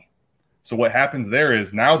of money. So what happens there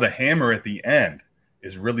is now the hammer at the end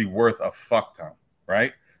is really worth a fuck ton,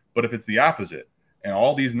 right? But if it's the opposite and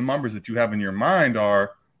all these numbers that you have in your mind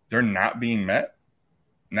they're not being met,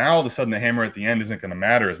 now all of a sudden the hammer at the end isn't going to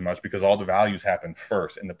matter as much because all the values happen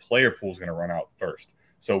first and the player pool is going to run out first.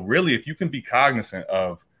 So really, if you can be cognizant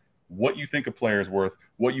of what you think a player is worth,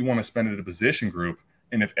 what you want to spend at a position group,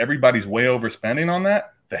 and if everybody's way overspending on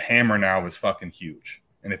that, the hammer now is fucking huge.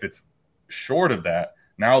 And if it's short of that,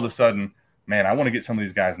 now all of a sudden, man, I want to get some of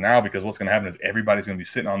these guys now because what's going to happen is everybody's going to be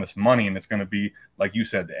sitting on this money, and it's going to be, like you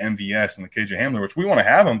said, the MVS and the KJ Hamler, which we want to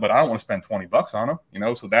have them, but I don't want to spend $20 on them, you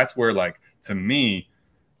know? So that's where, like, to me,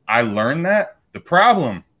 I learned that. The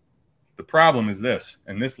problem is this,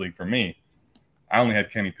 in this league for me, I only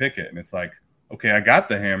had Kenny Pickett, and it's like, okay, I got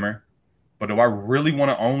the hammer, but do I really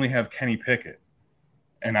want to only have Kenny Pickett?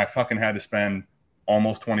 And I fucking had to spend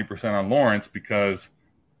almost 20% on Lawrence because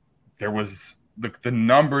there was the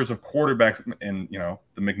numbers of quarterbacks and, you know,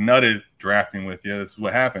 the McNutted drafting with you. This is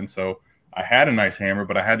what happened. So I had a nice hammer,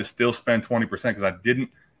 but I had to still spend 20% because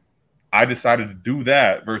I decided to do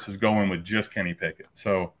that versus going with just Kenny Pickett.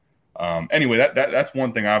 So anyway, that's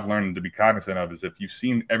one thing I've learned to be cognizant of is if you've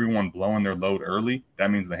seen everyone blowing their load early,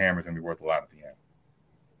 that means the hammer's going to be worth a lot at the end.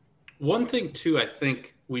 One thing, too, I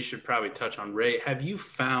think we should probably touch on, Ray. Have you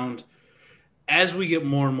found, as we get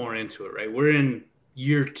more and more into it, right, we're in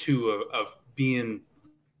year 2 of being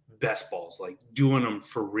best balls, like doing them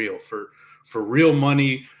for real, for real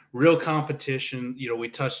money, real competition. You know, we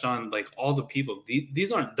touched on, like, all the people.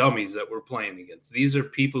 These aren't dummies that we're playing against. These are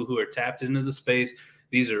people who are tapped into the space.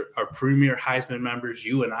 These are our premier Heisman members.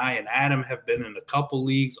 You and I and Adam have been in a couple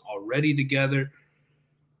leagues already together.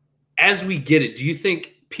 As we get it, do you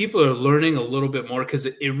think people are learning a little bit more? Because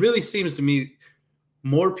it really seems to me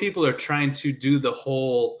more people are trying to do the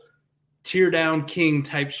whole tear down king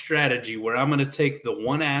type strategy where I'm going to take the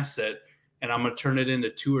one asset and I'm going to turn it into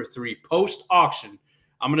 2 or 3 post auction.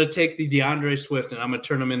 I'm going to take the DeAndre Swift and I'm going to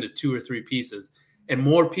turn them into 2 or 3 pieces. And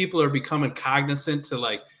more people are becoming cognizant to,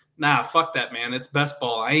 like, nah, fuck that, man. It's best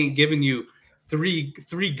ball. I ain't giving you three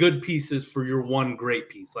good pieces for your one great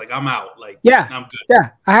piece. Like, I'm out. Like, yeah, I'm good.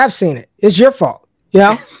 Yeah, I have seen it. It's your fault. You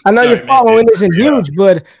know, I know your following isn't huge,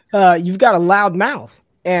 but you've got a loud mouth.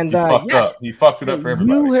 And you fucked it up for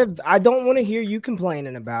everybody. I don't want to hear you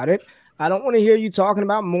complaining about it. I don't want to hear you talking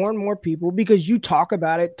about more and more people because you talk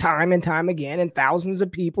about it time and time again, and thousands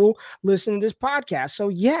of people listen to this podcast. So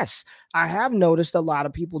yes, I have noticed a lot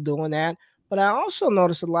of people doing that, but I also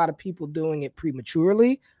noticed a lot of people doing it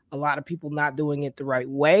prematurely, a lot of people not doing it the right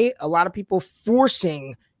way, a lot of people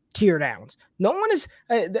forcing tear downs. No one is.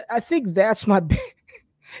 I think that's my.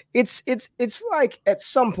 It's like at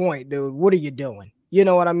some point, dude, what are you doing? You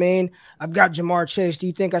know what I mean? I've got Ja'Marr Chase. Do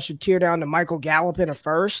you think I should tear down to Michael Gallup in a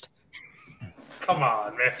first? Come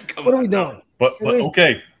on, man. What are we doing? But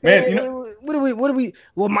okay, man. You know what do we?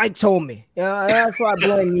 Well, Mike told me. You know, that's why I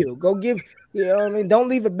blame you. Go give. You know what I mean? Don't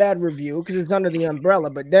leave a bad review because it's under the umbrella.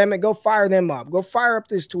 But damn it, go fire them up. Go fire up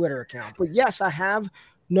this Twitter account. But yes, I have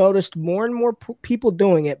noticed more and more people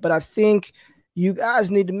doing it. But I think you guys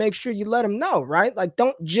need to make sure you let them know, right? Like,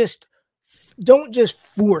 don't just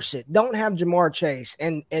force it. Don't have Ja'Marr Chase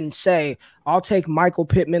and say, I'll take Michael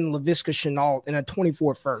Pittman, Laviska Shenault in a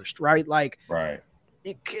 24 first, right? Like, right.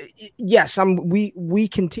 Yes, we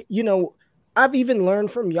can, you know, I've even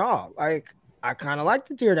learned from y'all. Like, I kind of like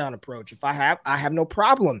the tear down approach. If I have no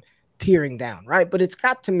problem tearing down, right? But it's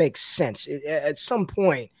got to make sense. At some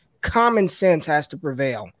point, common sense has to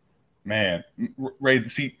prevail. Man, Ray,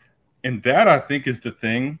 see, and that I think is the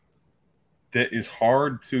thing that is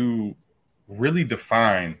hard to really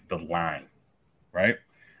define the line, right?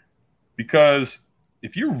 Because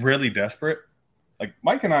if you're really desperate, like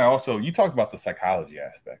Mike and I also, you talked about the psychology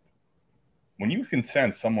aspect. When you can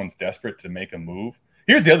sense someone's desperate to make a move,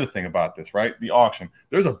 here's the other thing about this, right? The auction.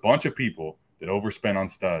 There's a bunch of people that overspend on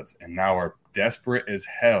studs and now are desperate as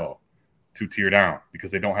hell to tear down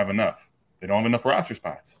because they don't have enough. They don't have enough roster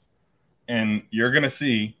spots. And you're going to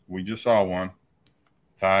see, we just saw one.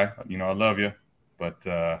 Ty, you know, I love you, but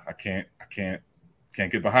I can't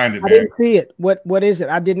get behind it, man. I didn't see it. What is it?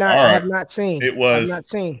 I did not. Right. I have not seen. It was not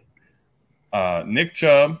seen. Nick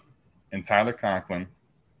Chubb and Tyler Conklin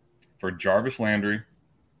for Jarvis Landry,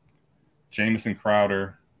 Jamison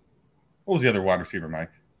Crowder. What was the other wide receiver,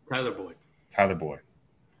 Mike? Tyler Boyd.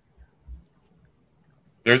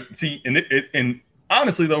 And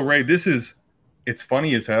honestly though, Ray, it's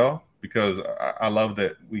funny as hell because I love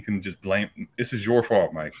that we can just blame. This is your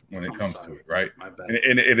fault, Mike, when it comes to it, right? My bad.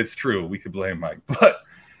 And it's true. We could blame Mike, but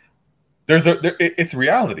it's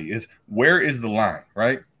reality. Is where is the line,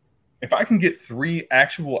 right? If I can get 3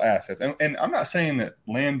 actual assets, and I'm not saying that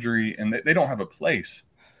Landry and they don't have a place,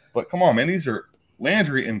 but come on, man, these are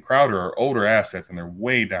Landry and Crowder are older assets, and they're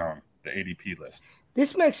way down the ADP list.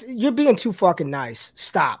 You're being too fucking nice.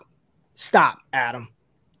 Stop, Adam.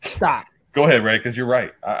 Stop. Go ahead, Ray, because you're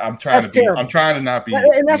right. I'm trying to not be.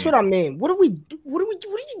 And that's what I mean. What are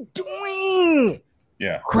you doing?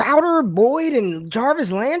 Yeah. Crowder, Boyd, and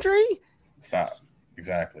Jarvis Landry? Stop.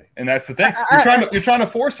 Exactly. And that's the thing. You're trying to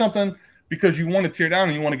force something because you want to tear down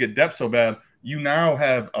and you want to get depth so bad. You now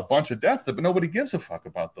have a bunch of depth, but nobody gives a fuck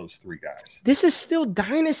about those 3 guys. This is still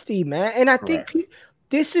dynasty, man. And I think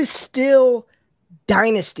this is still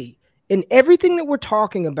dynasty. And everything that we're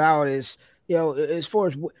talking about is, you know, as far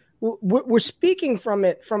as we're speaking from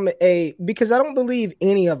because I don't believe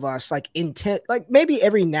any of us like intent, like maybe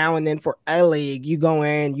every now and then for a league, you go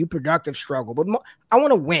in, you productive struggle, but I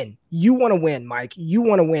want to win. You want to win, Mike. You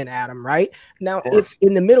want to win, Adam, right? Now, if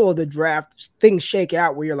in the middle of the draft, things shake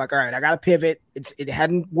out where you're like, all right, I got to pivot. It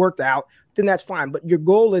hadn't worked out, then that's fine. But your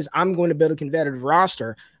goal is I'm going to build a competitive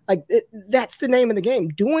roster. Like that's the name of the game.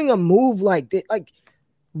 Doing a move like that, like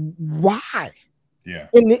why? Yeah.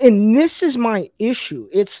 And this is my issue.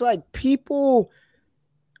 It's like people,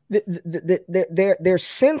 their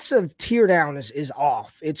sense of tear down is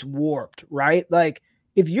off. It's warped, right? Like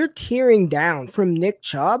if you're tearing down from Nick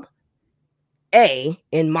Chubb,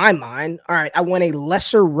 in my mind, all right, I want a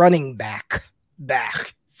lesser running back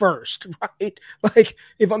first, right? Like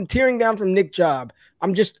if I'm tearing down from Nick Chubb,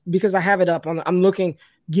 I'm just because I have it up on, I'm looking,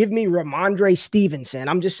 give me Ramondre Stevenson.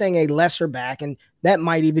 I'm just saying a lesser back, and that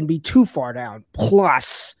might even be too far down.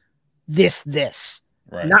 Plus this,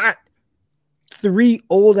 right. Not 3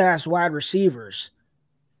 old ass wide receivers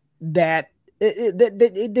that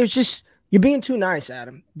there's just, you're being too nice,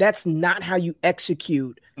 Adam. That's not how you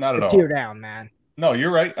execute. Not at all. Tear down, man. No,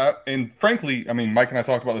 you're right. And frankly, I mean, Mike and I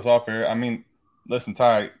talked about this off air. I mean, listen,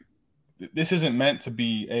 Ty, this isn't meant to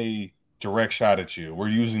be a direct shot at you. We're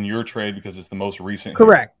using your trade because it's the most recent.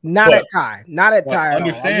 Correct. Not at Ty.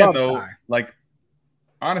 Understand though, Ty. Like,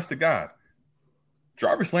 honest to God,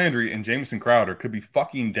 Jarvis Landry and Jamison Crowder could be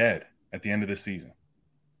fucking dead at the end of this season.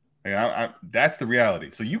 That's the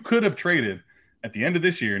reality. So you could have traded at the end of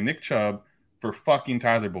this year Nick Chubb for fucking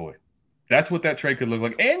Tyler Boyd. That's what that trade could look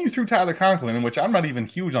like. And you threw Tyler Conklin in, which I'm not even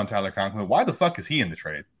huge on Tyler Conklin. Why the fuck is he in the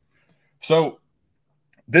trade? So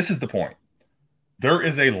this is the point. There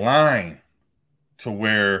is a line to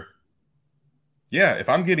where, yeah, if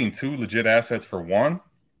I'm getting 2 legit assets for 1,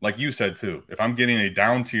 like you said too, if I'm getting a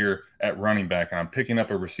down tier at running back and I'm picking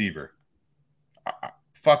up a receiver,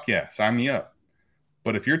 fuck yeah, sign me up.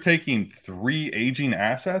 But if you're taking 3 aging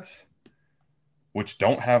assets, which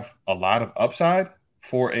don't have a lot of upside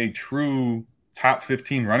for a true top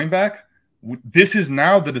 15 running back, this is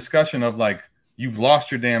now the discussion of like, you've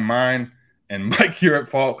lost your damn mind. And Mike, you're at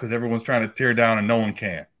fault because everyone's trying to tear down and no one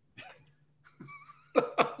can.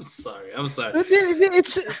 I'm sorry. I'm sorry.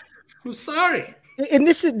 And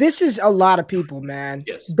this is a lot of people, man.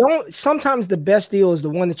 Yes. Sometimes the best deal is the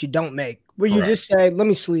one that you don't make, where you just say, let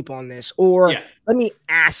me sleep on this, or let me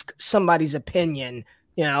ask somebody's opinion,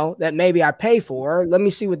 you know, that maybe I pay for. Let me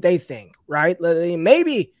see what they think, right?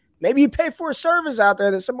 Maybe you pay for a service out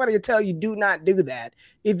there that somebody will tell you do not do that.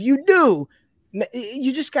 If you do,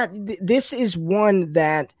 you just got, this is one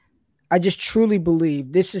that I just truly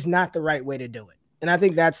believe this is not the right way to do it. And I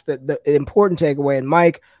think that's the important takeaway. And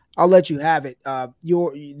Mike, I'll let you have it.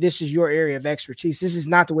 This is your area of expertise. This is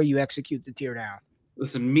not the way you execute the tear down.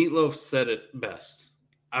 Listen, Meatloaf said it best.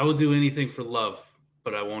 I will do anything for love,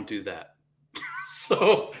 but I won't do that.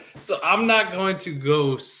 So I'm not going to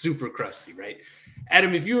go super crusty, right?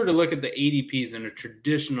 Adam, if you were to look at the ADPs in a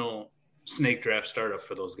traditional snake draft startup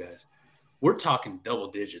for those guys, we're talking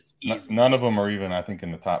double digits. Easy. None of them are even, I think,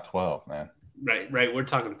 in the top 12, man. Right. We're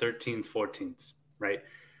talking 13th, 14th, right?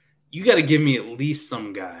 You got to give me at least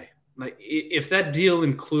some guy. Like, if that deal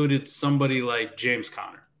included somebody like James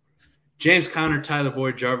Conner, Tyler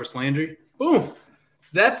Boyd, Jarvis Landry, boom.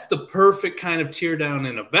 That's the perfect kind of tear down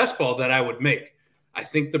in a best ball that I would make. I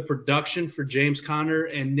think the production for James Conner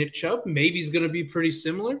and Nick Chubb maybe is going to be pretty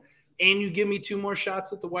similar. And you give me 2 more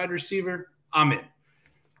shots at the wide receiver, I'm in.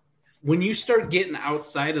 When you start getting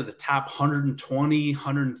outside of the top 120,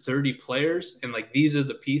 130 players, and like these are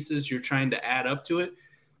the pieces you're trying to add up to it,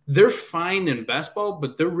 they're fine in best ball,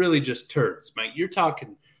 but they're really just turds. Mike, you're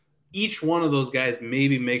talking each one of those guys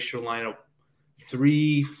maybe makes your lineup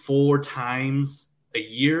 3-4 times a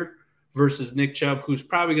year versus Nick Chubb, who's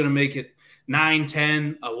probably going to make it 9,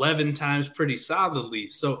 10, 11 times pretty solidly.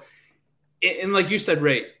 So, and like you said,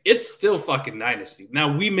 Ray, it's still fucking dynasty.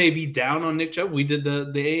 Now, we may be down on Nick Chubb. We did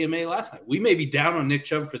the AMA last night. We may be down on Nick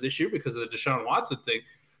Chubb for this year because of the Deshaun Watson thing.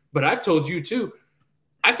 But I've told you, too,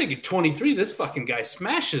 I think at 23, this fucking guy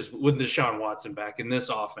smashes with Deshaun Watson back in this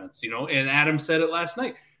offense, And Adam said it last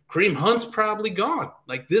night. Kareem Hunt's probably gone.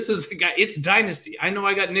 Like, this is a guy. It's dynasty. I know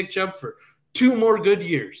I got Nick Chubb for 2 more good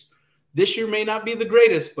years. This year may not be the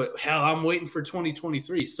greatest, but hell, I'm waiting for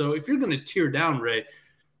 2023. So if you're going to tear down, Ray,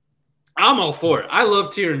 I'm all for it. I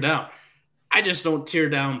love tearing down. I just don't tear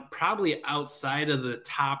down probably outside of the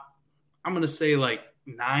top, I'm going to say like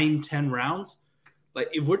 9, 10 rounds. Like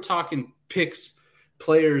if we're talking picks,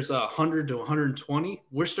 players 100 to 120,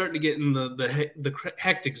 we're starting to get in the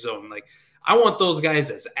hectic zone. Like I want those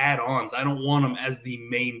guys as add-ons. I don't want them as the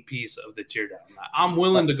main piece of the tear down. I'm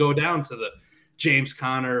willing to go down to the James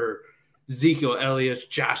Conner, Ezekiel Elliott,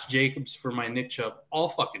 Josh Jacobs for my Nick Chubb all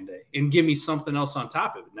fucking day and give me something else on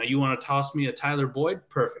top of it. Now you want to toss me a Tyler Boyd?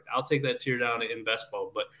 Perfect. I'll take that tear down in best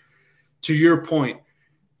ball. But to your point,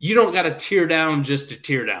 you don't got to tear down just to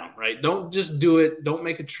tear down, right? Don't just do it. Don't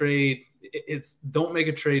make a trade. Don't make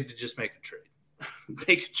a trade to just make a trade.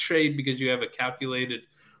 Make a trade because you have a calculated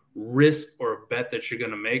risk or a bet that you're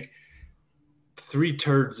going to make. 3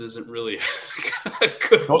 turds isn't really a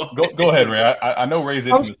good one. Go ahead, Ray. I know Ray's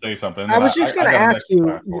itching to say something. I was just going to ask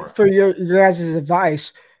you for your guys'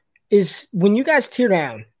 advice is when you guys tear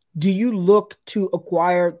down, do you look to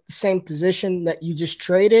acquire the same position that you just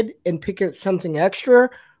traded and pick up something extra,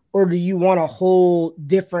 or do you want a whole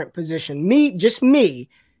different position? Me,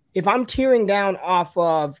 if I'm tearing down off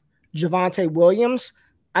of Javonte Williams,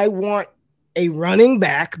 I want a running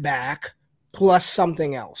back plus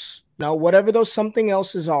something else. Now, whatever those something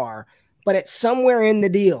else's are, but it's somewhere in the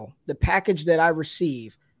deal, the package that I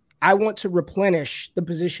receive, I want to replenish the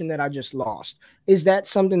position that I just lost. Is that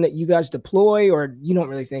something that you guys deploy or you don't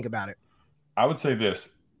really think about it? I would say this.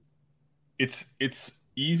 It's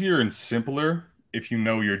easier and simpler if you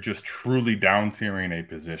know you're just truly down tiering a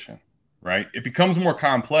position, right? It becomes more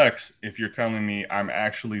complex if you're telling me I'm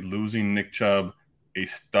actually losing Nick Chubb, a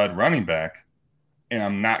stud running back, and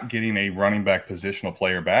I'm not getting a running back positional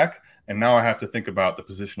player back. And now I have to think about the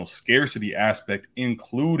positional scarcity aspect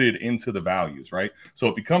included into the values, right? So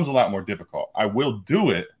it becomes a lot more difficult. I will do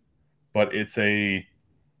it, but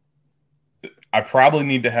I probably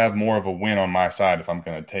need to have more of a win on my side if I'm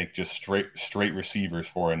going to take just straight receivers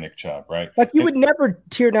for a Nick Chubb, right? Like you would never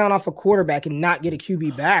tear down off a quarterback and not get a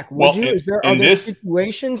QB back, would you? Are there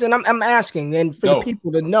situations? And I'm asking, and for the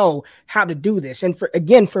people to know how to do this. And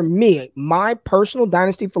for me, my personal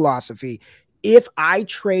dynasty philosophy, if I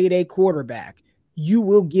trade a quarterback, you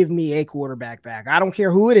will give me a quarterback back. I don't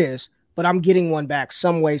care who it is, but I'm getting one back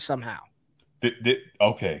some way, somehow.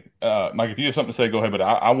 Okay. Mike, if you have something to say, go ahead. But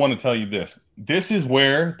I want to tell you this. This is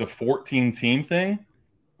where the 14-team thing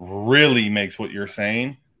really makes what you're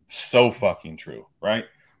saying so fucking true, right?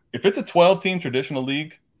 If it's a 12-team traditional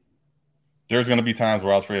league, there's going to be times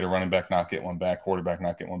where I'll trade a running back, not get one back, quarterback,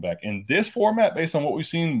 not get one back. In this format, based on what we've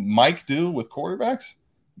seen Mike do with quarterbacks,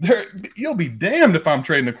 you'll be damned if I'm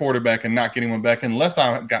trading a quarterback and not getting one back unless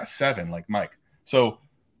I've got 7 like Mike. So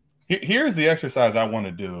here's the exercise I want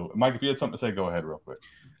to do. Mike, if you had something to say, go ahead real quick.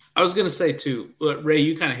 I was going to say, too, Ray,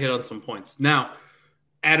 you kind of hit on some points. Now,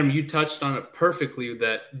 Adam, you touched on it perfectly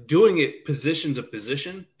that doing it position to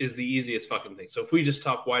position is the easiest fucking thing. So if we just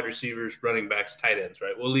talk wide receivers, running backs, tight ends,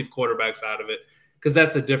 right? We'll leave quarterbacks out of it because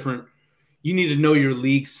that's a different – you need to know your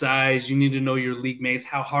league size. You need to know your league mates.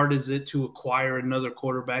 How hard is it to acquire another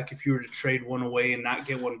quarterback if you were to trade one away and not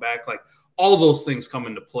get one back? Like all those things come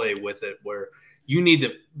into play with it where you need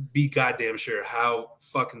to be goddamn sure how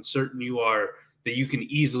fucking certain you are that you can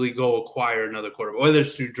easily go acquire another quarterback, whether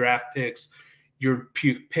it's through draft picks, your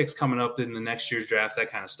picks coming up in the next year's draft, that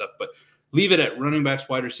kind of stuff. But leave it at running backs,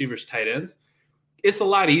 wide receivers, tight ends. it's a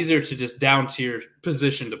lot easier to just down tier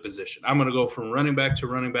position to position. I'm going to go from running back to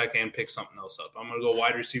running back and pick something else up. I'm going to go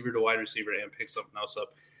wide receiver to wide receiver and pick something else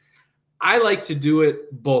up. I like to do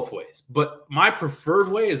it both ways, but my preferred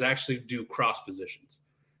way is actually do cross positions.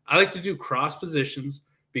 I like to do cross positions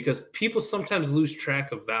because people sometimes lose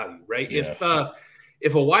track of value, right? Yes.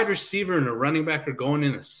 If a wide receiver and a running back are going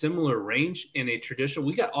in a similar range in a traditional,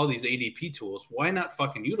 we got all these ADP tools. Why not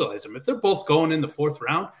fucking utilize them? If they're both going in the 4th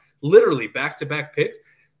round, literally back-to-back picks,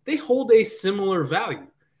 they hold a similar value.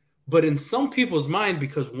 But in some people's mind,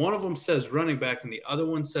 because one of them says running back and the other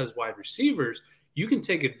one says wide receivers, you can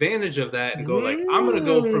take advantage of that and go like, I'm going to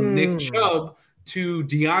go from Nick Chubb to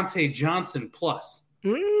Deontay Johnson plus.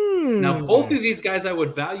 Now, both of these guys I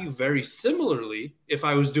would value very similarly if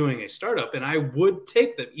I was doing a startup, and I would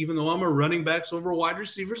take them, even though I'm a running backs over wide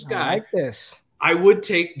receivers guy. I like this. I would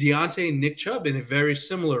take Deontay and Nick Chubb in a very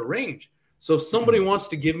similar range. So if somebody wants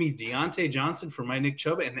to give me Deontay Johnson for my Nick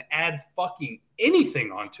Chubb and add fucking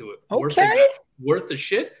anything onto it, worth the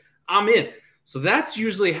shit, I'm in. So that's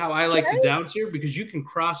usually how I like to down tier, because you can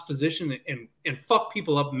cross position and fuck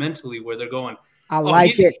people up mentally where they're going, I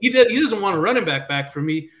like it. He doesn't want a running back for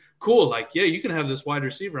me. Cool. Like, yeah, you can have this wide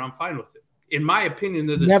receiver. I'm fine with it. In my opinion,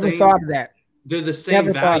 they're the same. Never thought of that. They're the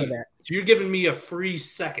same value. So you're giving me a free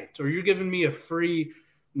second, or you're giving me a free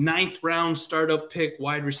 9th round startup pick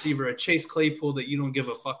wide receiver, a Chase Claypool that you don't give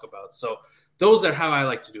a fuck about. So those are how I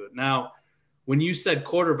like to do it. Now, when you said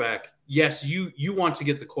quarterback, yes, you want to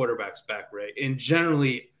get the quarterbacks back, Ray. And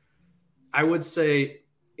generally, I would say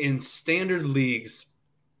in standard leagues,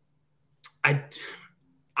 I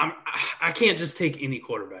can't just take any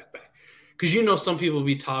quarterback back, because some people will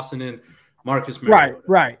be tossing in Marcus Mariota.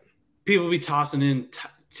 Right. People will be tossing in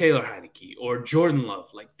Taylor Heineke or Jordan Love.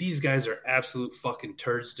 Like, these guys are absolute fucking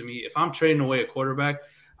turds to me. If I'm trading away a quarterback,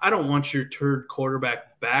 I don't want your turd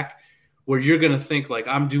quarterback back where you're going to think like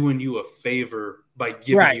I'm doing you a favor by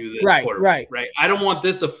giving you this quarterback. Right. I don't want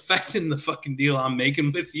this affecting the fucking deal I'm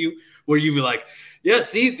making with you, where you be like, yeah,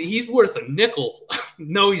 see, he's worth a nickel.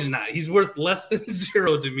 No, he's not. He's worth less than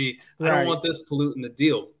 0 to me. Right. I don't want this polluting the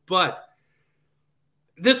deal. But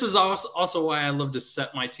this is also why I love to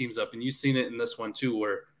set my teams up. And you've seen it in this one too,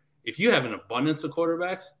 where if you have an abundance of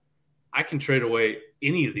quarterbacks, I can trade away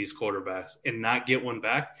any of these quarterbacks and not get one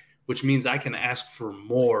back, which means I can ask for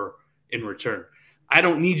more in return. I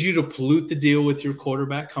don't need you to pollute the deal with your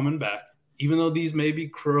quarterback coming back, even though these may be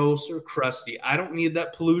gross or crusty. I don't need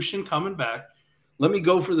that pollution coming back. Let me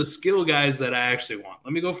go for the skill guys that I actually want.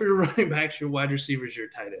 Let me go for your running backs, your wide receivers, your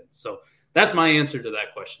tight ends. So that's my answer to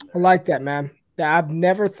that question. I like that, man. I've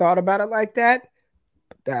never thought about it like that.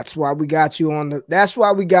 That's why we got you that's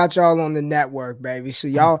why we got y'all on the network, baby. So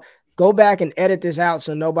y'all go back and edit this out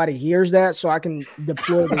so nobody hears that, so I can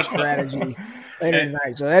deploy the strategy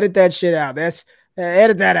tonight. So edit that shit out.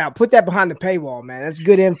 Edit that out. Put that behind the paywall, man. That's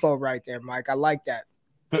good info right there, Mike. I like that.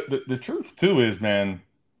 The truth too is, man,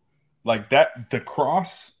 like that the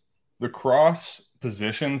cross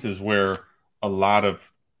positions is where a lot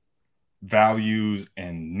of values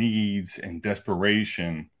and needs and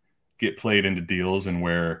desperation get played into deals, and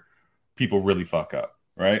where people really fuck up,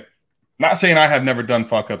 right? Not saying I have never done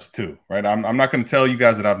fuck ups too, right? I'm not going to tell you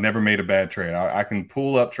guys that I've never made a bad trade. I can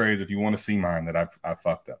pull up trades if you want to see mine that I've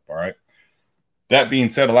fucked up, all right? That being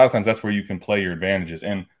said, a lot of times that's where you can play your advantages.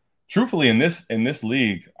 And truthfully, in this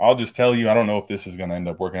league, I'll just tell you, I don't know if this is going to end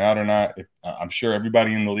up working out or not. I'm sure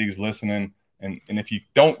everybody in the league is listening. And if you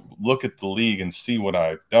don't look at the league and see what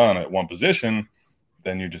I've done at one position,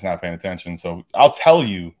 then you're just not paying attention. So I'll tell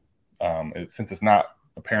you, since it's not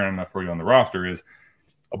apparent enough for you on the roster, is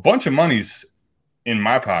a bunch of money's in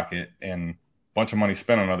my pocket and a bunch of money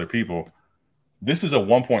spent on other people. This is a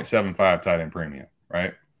 1.75 tight end premium,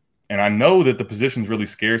 right? And I know that the position's really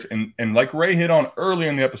scarce. And like Ray hit on earlier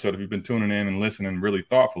in the episode, if you've been tuning in and listening really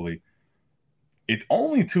thoughtfully, it's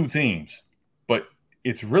only 2 teams, but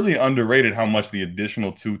it's really underrated how much the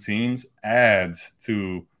additional 2 teams adds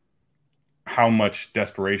to how much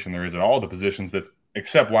desperation there is at all the positions, that's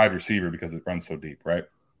except wide receiver, because it runs so deep, right?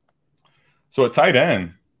 So at tight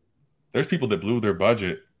end, there's people that blew their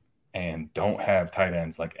budget and don't have tight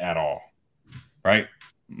ends like at all, right?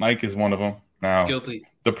 Mike is one of them. Now, guilty.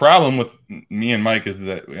 The problem with me and Mike is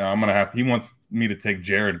that he wants me to take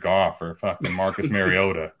Jared Goff or fucking Marcus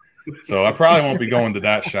Mariota. So I probably won't be going to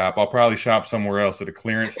that shop. I'll probably shop somewhere else at a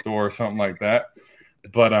clearance store or something like that.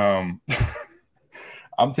 But I'm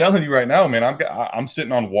telling you right now, man, I'm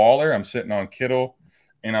sitting on Waller, I'm sitting on Kittle,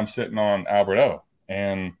 and I'm sitting on Alberto.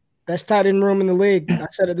 And best tight end room in the league. I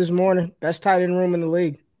said it this morning. Best tight end room in the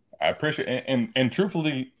league. I appreciate it. And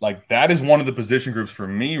truthfully, like, that is one of the position groups for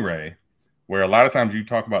me, Ray, where a lot of times you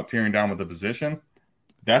talk about tearing down with the position.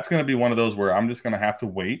 that's going to be one of those where I'm just going to have to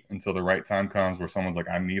wait until the right time comes where someone's like,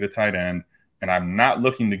 I need a tight end. And I'm not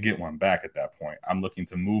looking to get one back at that point. I'm looking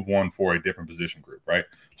to move one for a different position group, right?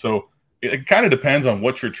 So it kind of depends on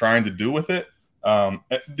what you're trying to do with it.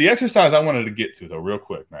 The exercise I wanted to get to, though, real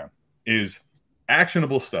quick, man, is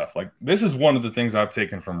actionable stuff. Like, this is one of the things I've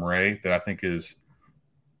taken from Ray that I think is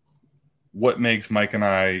what makes Mike and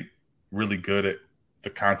I really good at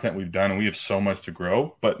the content we've done, and we have so much to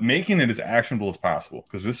grow, but making it as actionable as possible,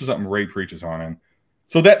 because this is something Ray preaches on. And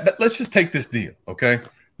so that let's just take this deal, okay?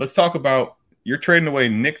 Let's talk about you're trading away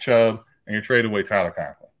Nick Chubb and you're trading away Tyler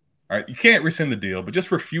Conklin. All right, you can't rescind the deal, but just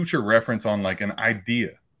for future reference on like an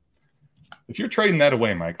idea, if you're trading that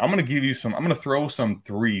away, Mike, I'm going to throw some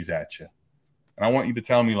threes at you. And I want you to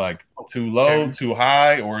tell me like too low, too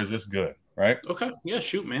high, or is this good, right? Okay. Yeah,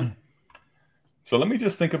 shoot, man. So let me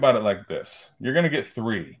just think about it like this. You're going to get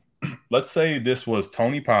 3. Let's say this was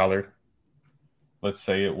Tony Pollard. Let's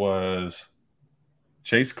say it was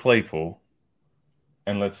Chase Claypool.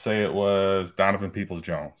 And let's say it was Donovan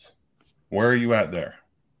Peoples-Jones. Where are you at there?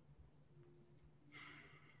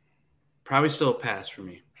 Probably still a pass for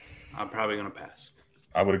me. I'm probably going to pass.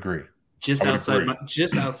 I would agree. Just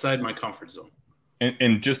outside my comfort zone.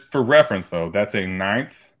 And just for reference, though, that's a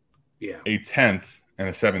 9th, yeah, a 10th, and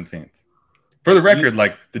a 17th. For the record,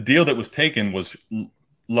 like the deal that was taken was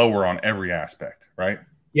lower on every aspect, right?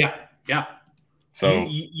 Yeah. So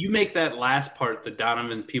you make that last part, the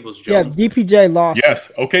Donovan Peoples-Jones. Yeah, DPJ lost.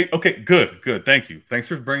 Yes. Okay. Good. Thank you. Thanks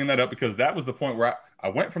for bringing that up, because that was the point where I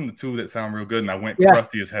went from the 2 that sound real good and I went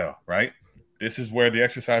crusty as hell, right? This is where the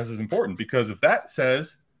exercise is important, because if that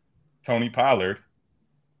says Tony Pollard,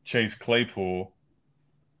 Chase Claypool,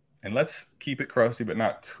 and let's keep it crusty but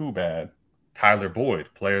not too bad, Tyler Boyd,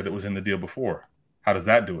 player that was in the deal before. How does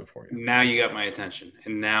that do it for you? Now you got my attention,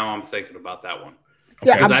 and now I'm thinking about that one.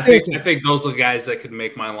 Yeah, because I think those are guys that could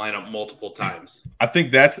make my lineup multiple times. I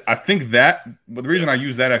think that, but the reason I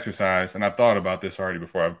use that exercise, and I've thought about this already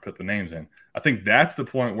before I put the names in, I think that's the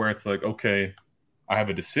point where it's like, okay, I have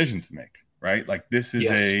a decision to make, right? Like this is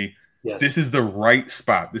this is the right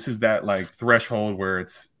spot. This is that like threshold where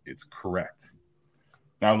it's correct.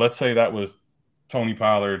 Now let's say that was Tony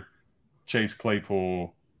Pollard, Chase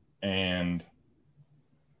Claypool, and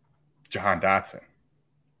Jahan Dotson.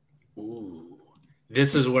 Ooh,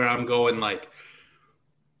 this is where I'm going. Like,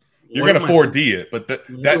 you're going to 4D it, but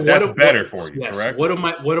that's better for you, correct? What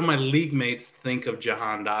do my league mates think of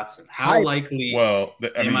Jahan Dotson? How likely? Well,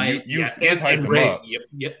 you've hyped him up.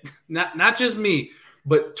 Yep. Not just me,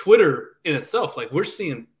 but Twitter in itself. Like, we're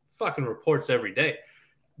seeing fucking reports every day.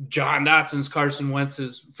 Jahan Dotson's Carson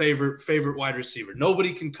Wentz's favorite wide receiver.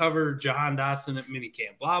 Nobody can cover Jahan Dotson at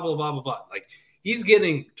minicamp. Blah blah blah blah blah. Like, he's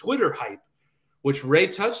getting Twitter hype, which Ray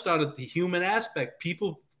touched on it. The human aspect.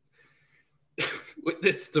 People,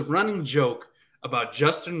 it's the running joke about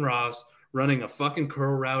Justin Ross running a fucking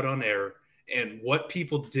curl route on air and what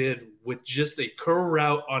people did with just a curl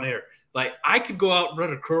route on air. Like, I could go out and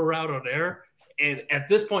run a curl route on air, and at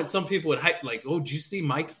this point, some people would hype like, "Oh, did you see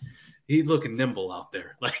Mike? He's looking nimble out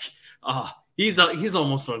there. Like, he's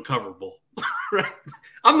almost uncoverable." Right?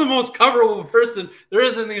 I'm the most coverable person there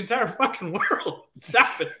is in the entire fucking world.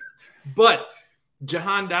 Stop it. But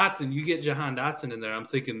Jahan Dotson, you get Jahan Dotson in there. I'm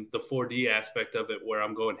thinking the 4D aspect of it, where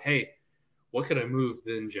I'm going, hey, what could I move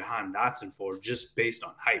than Jahan Dotson for, just based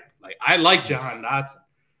on hype? Like, I like Jahan Dotson,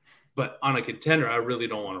 but on a contender, I really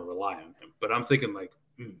don't want to rely on him. But I'm thinking like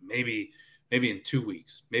maybe in 2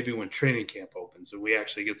 weeks, maybe when training camp opens and we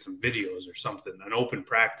actually get some videos or something, an open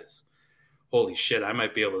practice. Holy shit, I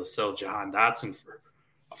might be able to sell Jahan Dotson for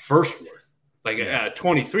a first worth, like a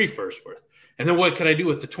 23 first worth. And then what could I do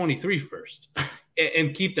with the 23 first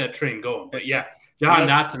and keep that train going? But yeah, Jahan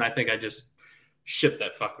Dotson, I think I just ship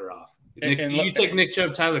that fucker off. You take Nick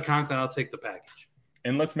Chubb, Tyler Conklin, I'll take the package.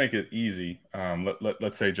 And let's make it easy.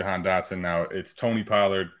 Let's say Jahan Dotson now. It's Tony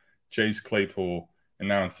Pollard, Chase Claypool, and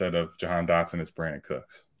now instead of Jahan Dotson, it's Brandon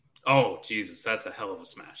Cooks. Oh, Jesus, that's a hell of a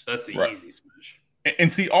smash. That's the easy smash.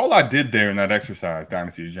 And see, all I did there in that exercise,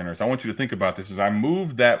 Dynasty Degenerates, I want you to think about this, is I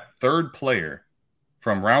moved that third player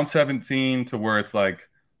from round 17 to where it's like,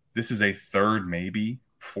 this is a third, maybe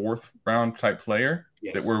fourth round type player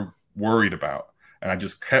that we're worried about. And I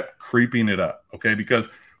just kept creeping it up, okay? Because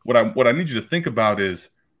what I need you to think about is,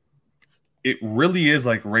 it really is,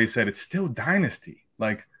 like Ray said, it's still Dynasty.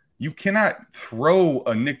 Like, you cannot throw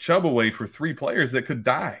a Nick Chubb away for 3 players that could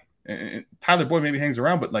die. And Tyler Boyd maybe hangs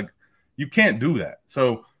around, but like, you can't do that.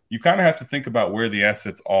 So you kind of have to think about where the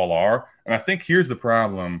assets all are. And I think here's the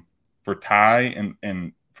problem for Ty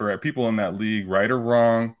and for people in that league, right or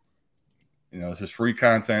wrong. You know, it's just free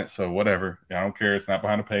content, so whatever. I don't care. It's not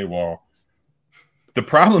behind a paywall. The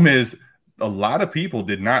problem is a lot of people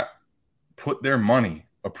did not put their money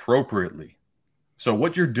appropriately. So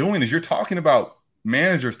what you're doing is you're talking about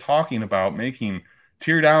managers talking about making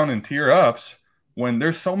tier down and tier ups when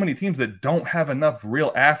there's so many teams that don't have enough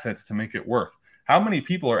real assets to make it worth. How many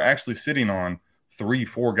people are actually sitting on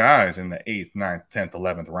 3-4 guys in the 8th, 9th, 10th,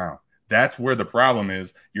 11th round? That's where the problem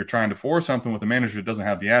is. You're trying to force something with a manager that doesn't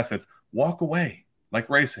have the assets. Walk away, like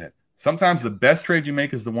Ray said. Sometimes the best trade you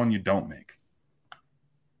make is the one you don't make.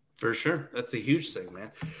 For sure. That's a huge thing,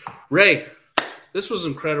 man. Ray, this was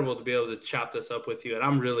incredible to be able to chop this up with you, and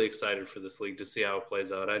I'm really excited for this league to see how it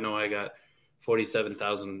plays out. I know I got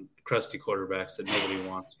 47,000 crusty quarterbacks that nobody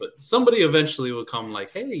wants, but somebody eventually will come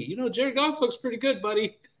like, hey, you know, Jared Goff looks pretty good,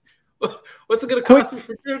 buddy. What's it going to cost me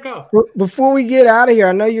for Jared Goff? Before we get out of here,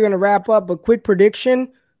 I know you're going to wrap up, but quick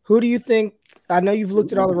prediction. Who do you think – I know you've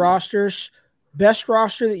looked at all the rosters. Best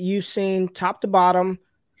roster that you've seen top to bottom.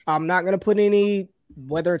 I'm not going to put any –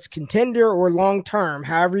 whether it's contender or long-term,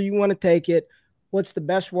 however you want to take it. What's the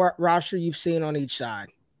best roster you've seen on each side?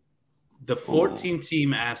 The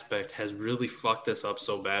 14-team aspect has really fucked this up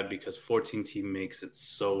so bad because 14-team makes it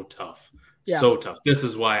so tough. Yeah. So tough. This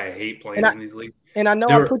is why I hate playing in these leagues. And I know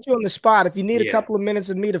I put you on the spot. If you need a couple of minutes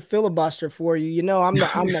of me to filibuster for you, you know I'm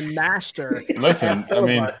the master. Listen, I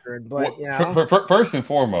mean, but, you know. First and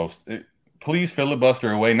foremost, please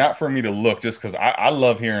filibuster away. Not for me to look, just because I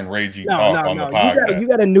love hearing Ray G talk on the podcast. You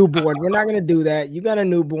got a newborn. We're not going to do that. You got a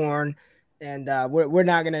newborn. And we're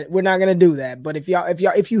not gonna do that. But if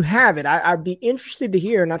you have it, I'd be interested to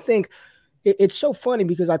hear. And I think it's so funny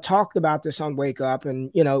because I talked about this on Wake Up, and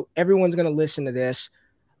you know everyone's gonna listen to this.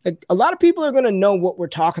 Like, a lot of people are gonna know what we're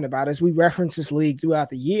talking about as we reference this league throughout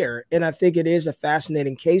the year. And I think it is a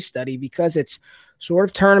fascinating case study because it's sort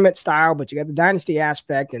of tournament style, but you got the dynasty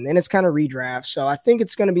aspect, and then it's kind of redraft. So I think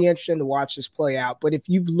it's going to be interesting to watch this play out. But if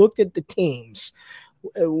you've looked at the teams,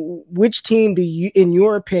 which team do you, in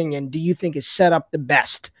your opinion, do you think is set up the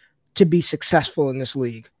best to be successful in this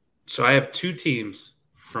league? So I have two teams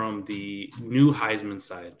from the new Heisman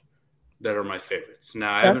side that are my favorites.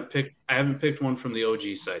 Now I haven't picked one from the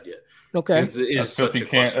OG side yet. Okay, that's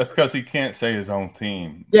because he can't say his own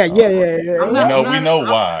team. Yeah. We know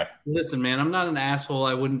why. Listen, man, I'm not an asshole.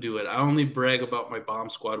 I wouldn't do it. I only brag about my Bomb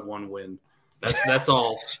Squad 1 win. That's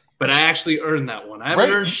all. But I actually earned that one. I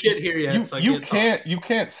haven't earned shit here yet. You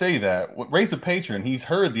can't say that. Ray's a patron. He's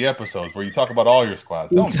heard the episodes where you talk about all your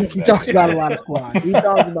squads. He talks about a lot of squads. He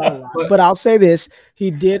talks about a lot. But I'll say this: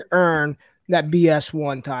 he did earn that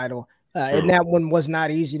BS1 title, and that one was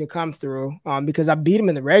not easy to come through because I beat him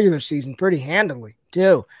in the regular season pretty handily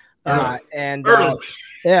too.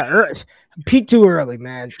 Peaked too early,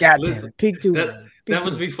 man. Goddamn it, peaked too early. That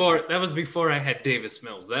was before I had Davis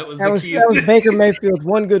Mills. That was Baker Mayfield's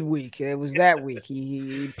one good week. It was that week.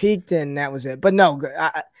 He peaked and that was it. But no, go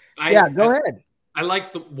ahead. I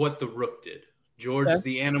like what the Rook did. George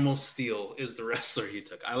the Animal Steel is the wrestler he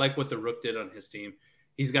took. I like what the Rook did on his team.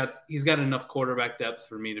 He's got enough quarterback depth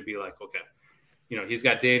for me to be like, okay, you know, he's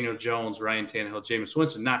got Daniel Jones, Ryan Tannehill, Jameis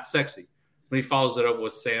Winston, not sexy. When he follows it up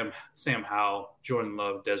with Sam Howell, Jordan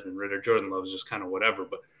Love, Desmond Ridder. Jordan Love is just kind of whatever,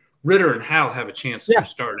 but Ridder and Howell have a chance to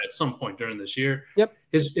start at some point during this year. Yep.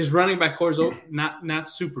 His running back core is not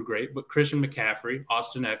super great, but Christian McCaffrey,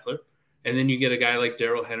 Austin Eckler, and then you get a guy like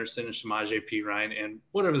Darrell Henderson and Samaje Perine and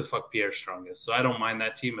whatever the fuck Pierre Strong is. So I don't mind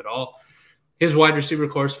that team at all. His wide receiver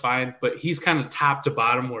core is fine, but he's kind of top to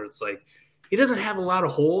bottom where it's like he doesn't have a lot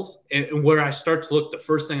of holes. And where I start to look, the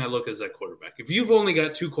first thing I look is at quarterback. If you've only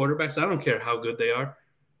got two quarterbacks, I don't care how good they are,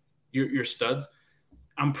 you're studs.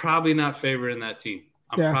 I'm probably not favoring that team.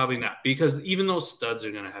 Probably not, because even those studs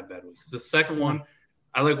are going to have bad weeks. The second one,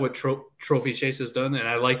 I like what Trophy Chase has done, and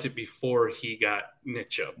I liked it before he got Nick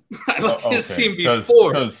Chubb. I liked his team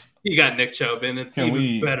before he got Nick Chubb, and it's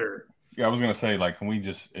even better. Yeah, I was going to say, like, can we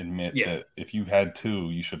just admit that if you had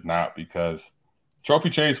two, you should not, because Trophy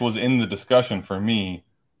Chase was in the discussion for me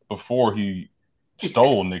before he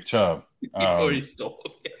stole Nick Chubb. Before he stole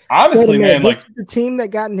him. Yes. Honestly, man, like the team that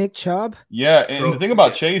got Nick Chubb. Yeah, and the thing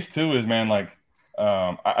about Chase too is, man, like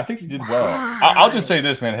I think he did well. I'll just say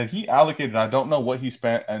this, man. Had he allocated, I don't know what he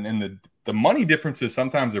spent, and the money differences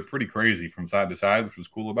sometimes are pretty crazy from side to side, which was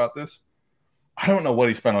cool about this. I don't know what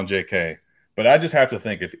he spent on JK, but I just have to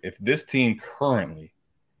think if this team currently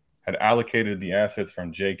had allocated the assets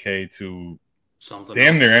from JK to something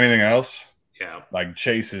damn near anything else, like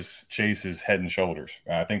Chase is head and shoulders.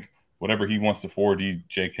 I think whatever he wants to 4D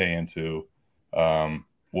JK into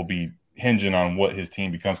will be hinging on what his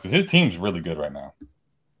team becomes, because his team's really good right now.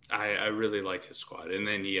 I really like his squad, and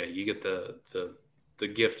then you get the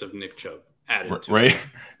gift of Nick Chubb. added to Ray, it.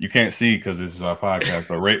 you can't see because this is our podcast,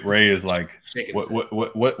 but Ray is like,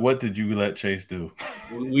 what did you let Chase do?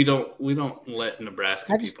 We don't let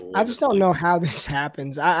Nebraska people. I just don't know how this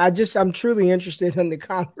happens. I'm truly interested in the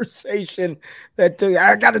conversation that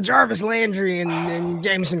I got a Jarvis Landry and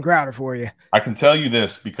Jamison Crowder for you. I can tell you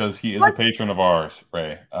this because he is a patron of ours,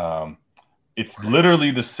 Ray. It's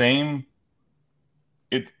literally the same.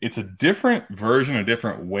 It's a different version, a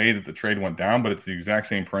different way that the trade went down, but it's the exact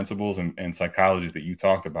same principles and psychology that you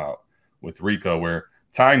talked about with Rico, where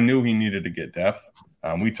Ty knew he needed to get depth.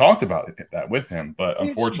 We talked about that with him, but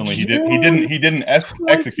unfortunately he didn't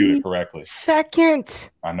execute it correctly. Second,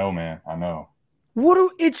 I know, man. I know.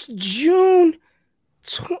 It's June.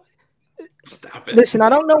 Stop it. Listen, I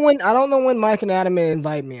don't know when Mike and Adam may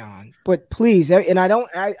invite me on, but please, and I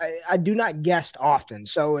do not guest often.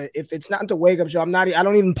 So if it's not the wake up show, I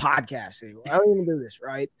don't even podcast anymore. I don't even do this,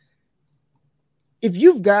 right? If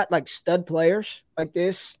you've got like stud players like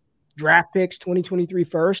this, draft picks, 2023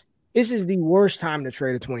 first, this is the worst time to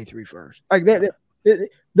trade a 23 first. Like the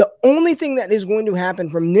only thing that is going to happen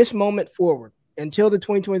from this moment forward until the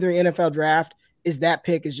 2023 NFL draft is that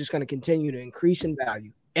pick is just going to continue to increase in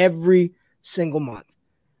value every single month.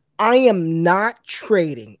 I am not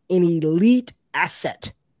trading an elite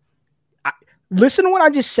asset. Listen to what I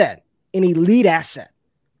just said. An elite asset.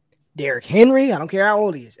 Derrick Henry, I don't care how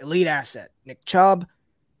old he is, elite asset. Nick Chubb.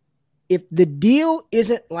 If the deal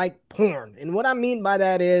isn't like porn, and what I mean by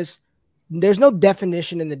that is there's no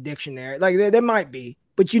definition in the dictionary. Like there might be,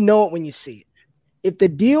 but you know it when you see it. If the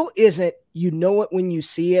deal isn't, you know it when you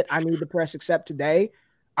see it. I need to press accept today.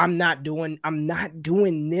 I'm not doing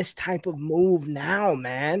this type of move now,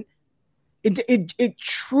 man. It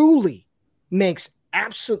truly makes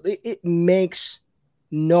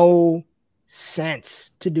no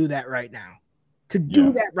sense to do that right now.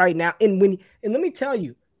 And let me tell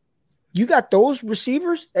you, you got those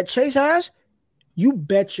receivers that Chase has, you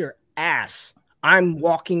bet your ass I'm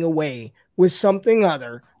walking away with something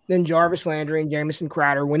other than Jarvis Landry and Jamison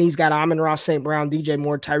Crowder when he's got Amon-Ra St. Brown, DJ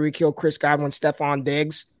Moore, Tyreek Hill, Chris Godwin, Stephon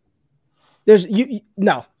Diggs. He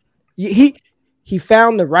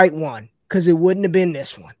found the right one because it wouldn't have been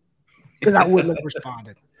this one because I wouldn't have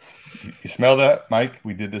responded. You smell that, Mike?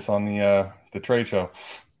 We did this on the trade show.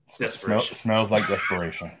 Smells like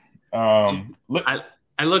desperation.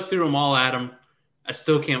 I looked through them all, Adam. I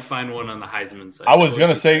still can't find one on the Heisman side. I was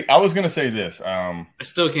gonna say this. I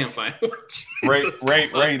still can't find one.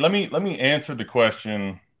 Ray, let me answer the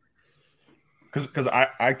question because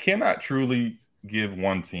I cannot truly give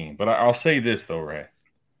one team, but I'll say this though, Ray.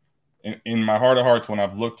 In my heart of hearts, when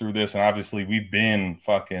I've looked through this, and obviously we've been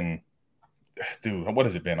fucking, dude, what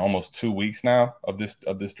has it been? Almost 2 weeks now of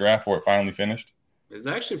this draft where it finally finished. It's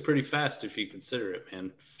actually pretty fast if you consider it,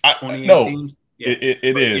 man. 28 teams. Yeah.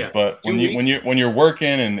 It is, but when you're working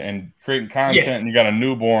and creating content and you got a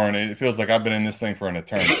newborn, it feels like I've been in this thing for an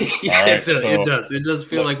eternity. All right? It does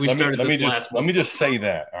feel like we started this last month. Let me just say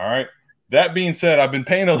that, all right? That being said, I've been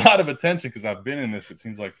paying a lot of attention because I've been in this, it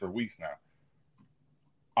seems like, for weeks now.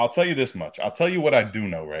 I'll tell you this much. I'll tell you what I do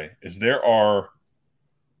know, Ray, is there are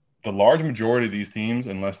the large majority of these teams,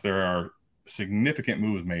 unless there are significant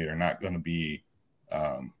moves made, are not going to be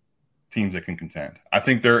teams that can contend. I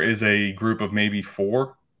think there is a group of maybe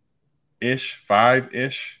 4-ish,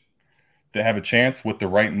 5-ish that have a chance with the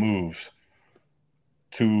right moves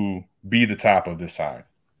to be the top of this side.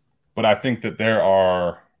 But I think that there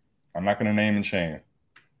are, I'm not going to name and shame,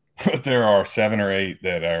 but there are 7 or 8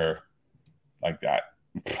 that are like that.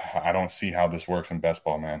 I don't see how this works in best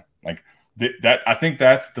ball, man. Like that, I think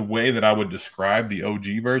that's the way that I would describe the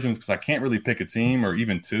OG versions because I can't really pick a team or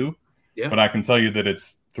even 2. Yeah. But I can tell you that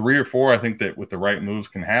it's 3 or 4. I think that with the right moves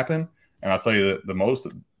can happen. And I'll tell you that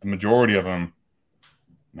the majority of them,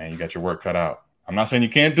 man, you got your work cut out. I'm not saying you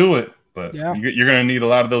can't do it, but you're going to need a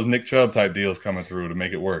lot of those Nick Chubb type deals coming through to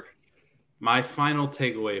make it work. My final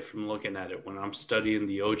takeaway from looking at it when I'm studying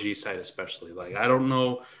the OG side, especially, like I don't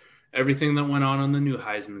know everything that went on the new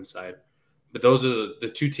Heisman side, but those are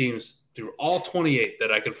the 2 teams through all 28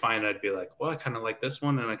 that I could find. I'd be like, well, I kind of like this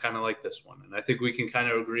one and I kind of like this one. And I think we can kind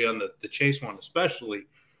of agree on the Chase one, especially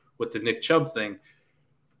with the Nick Chubb thing.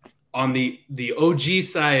 On the OG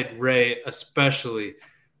side, Ray, especially,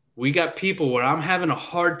 we got people where I'm having a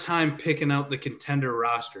hard time picking out the contender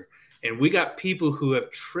roster. And we got people who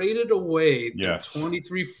have traded away their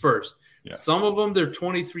 23 first. Yes. Some of them, they're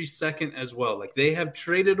 23 second as well. Like they have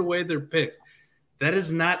traded away their picks. That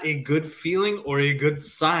is not a good feeling or a good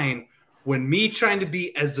sign when me trying to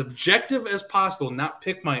be as objective as possible, not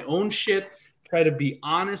pick my own shit, try to be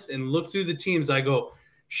honest and look through the teams. I go,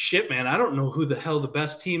 shit, man, I don't know who the hell the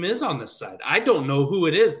best team is on this side. I don't know who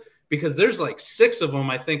it is because there's like 6 of them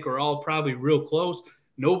I think are all probably real close.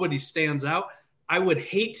 Nobody stands out. I would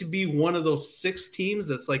hate to be one of those 6 teams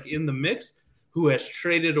that's like in the mix who has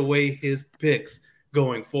traded away his picks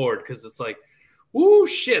going forward, because it's like, ooh,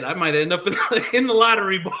 shit, I might end up in the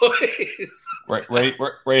lottery, boys. Right,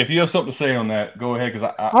 Ray, if you have something to say on that, go ahead,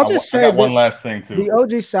 because I got one last thing, too. The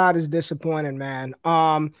OG side is disappointing, man.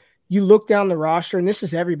 You look down the roster, and this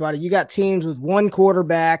is everybody. You got teams with 1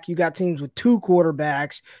 quarterback. You got teams with 2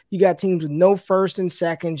 quarterbacks. You got teams with no first and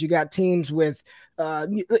seconds. You got teams with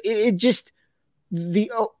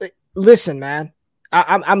listen, man.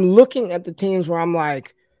 I'm looking at the teams where I'm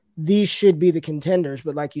like, these should be the contenders,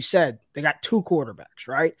 but like you said, they got 2 quarterbacks,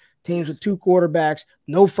 right? Teams with 2 quarterbacks,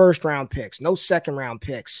 no first-round picks, no second-round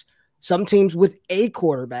picks. Some teams with a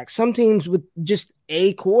quarterback, some teams with just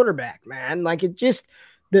a quarterback, man. Like, it just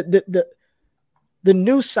the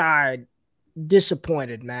new side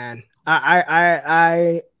disappointed, man.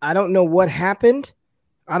 I don't know what happened.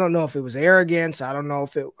 I don't know if it was arrogance. I don't know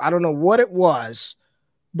what it was.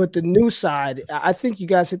 But the new side, I think you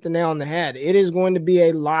guys hit the nail on the head. It is going to be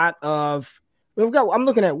a lot of – I'm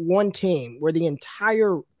looking at one team where the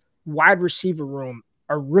entire wide receiver room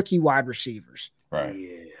are rookie wide receivers. Right.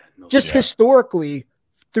 Yeah. Historically,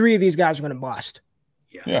 3 of these guys are going to bust.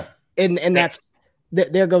 Yes. Yeah. And that's –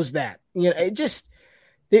 there goes that. You know, it just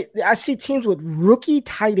 – I see teams with rookie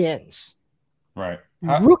tight ends. Right.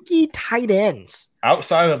 Rookie tight ends.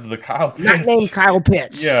 Outside of the Kyle Pitts. Not named Kyle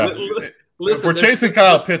Pitts. Yeah. Listen, if we're chasing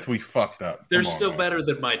Kyle Pitts, we fucked up. They're still better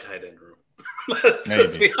than my tight end room.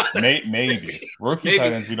 Maybe. Rookie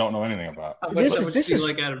tight ends we don't know anything about. This is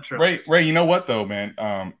like Adam Trump. Ray, you know what though, man?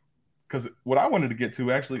 Because what I wanted to get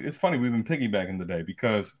to, actually, it's funny we've been piggybacking today,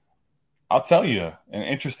 because I'll tell you an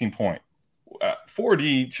interesting point.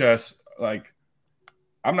 4D chess, like,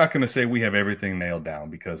 I'm not going to say we have everything nailed down,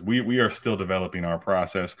 because we are still developing our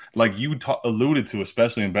process. Like you alluded to,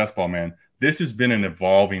 especially in best ball, man, this has been an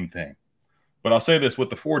evolving thing. But I'll say this,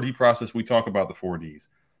 with the 4D process, we talk about the 4Ds,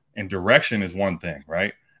 and direction is one thing,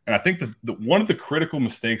 right? And I think the one of the critical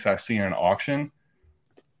mistakes I see in an auction,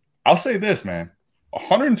 I'll say this, man,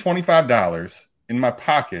 $125 in my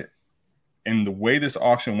pocket, and the way this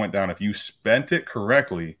auction went down, if you spent it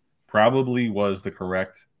correctly, probably was the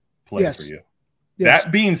correct play for you. Yes.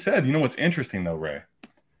 That being said, you know what's interesting though, Ray?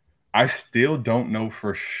 I still don't know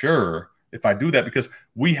for sure if I do that, because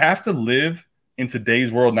we have to live in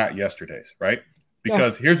today's world, not yesterday's, right?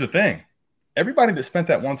 Because here's the thing. Everybody that spent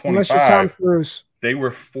that 125, unless you're Tom Cruise, they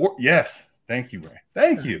were yes. Thank you, Ray.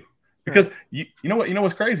 Thank you. Because you know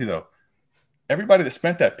what's crazy though? Everybody that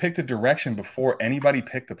spent that picked a direction before anybody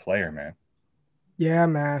picked a player, man. Yeah,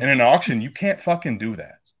 man. In an auction, you can't fucking do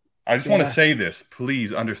that. I just want to say this.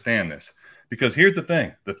 Please understand this. Because here's the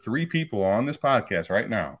thing. The 3 people on this podcast right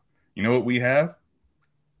now, you know what we have?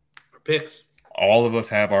 Picks. All of us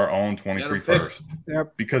have our own 23 first.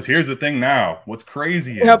 Yep. Because here's the thing now. What's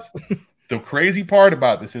crazy is the crazy part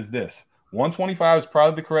about this is this. 125 is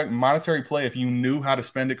probably the correct monetary play if you knew how to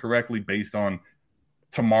spend it correctly based on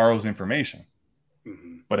tomorrow's information.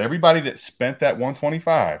 Mm-hmm. But everybody that spent that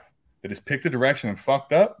 125 that has picked a direction and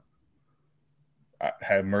fucked up,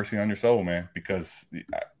 have mercy on your soul, man, because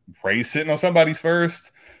Ray's sitting on somebody's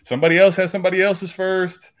first. Somebody else has somebody else's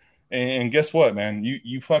first. And guess what, man?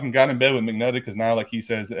 You fucking got in bed with McNutty, because now, like he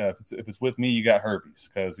says, if it's with me, you got herpes,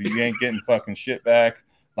 because you ain't getting fucking shit back.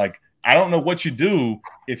 Like, I don't know what you do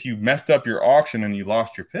if you messed up your auction and you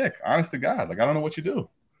lost your pick. Honest to God, like, I don't know what you do.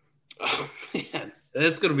 Oh, man.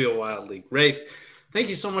 That's going to be a wild league. Ray, thank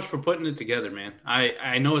you so much for putting it together, man.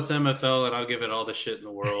 I know it's MFL, and I'll give it all the shit in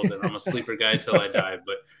the world, and I'm a sleeper guy till I die,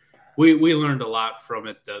 but we learned a lot from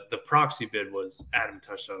it. The proxy bid was, Adam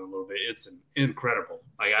touched on it a little bit. It's incredible.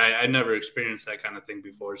 Like I never experienced that kind of thing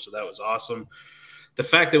before, so that was awesome. The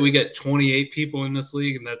fact that we get 28 people in this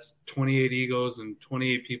league, and that's 28 egos and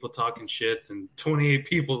 28 people talking shit and 28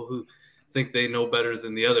 people who think they know better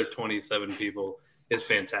than the other 27 people is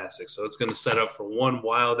fantastic. So it's going to set up for one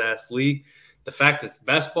wild-ass league. The fact it's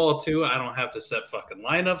best ball, too, I don't have to set fucking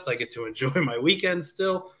lineups. I get to enjoy my weekend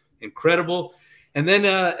still. Incredible. And then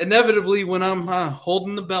inevitably, when I'm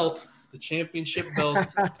holding the belt, the championship belt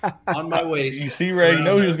on my waist. You see, Ray, you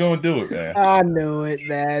know he was going to do it, man. I knew it,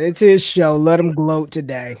 man. It's his show. Let him gloat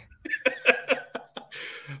today.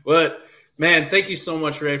 But, man, thank you so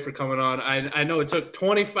much, Ray, for coming on. I know it took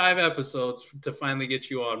 25 episodes to finally get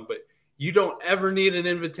you on, but you don't ever need an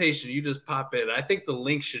invitation. You just pop in. I think the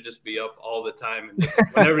link should just be up all the time. And just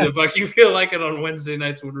whenever the fuck you feel like it on Wednesday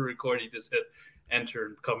nights when we record, you just hit enter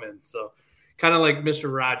and come in. So kind of like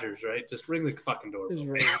Mr. Rogers, right? Just ring the fucking doorbell.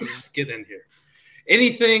 Just get in here.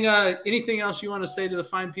 Anything else you want to say to the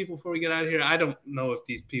fine people before we get out of here? I don't know if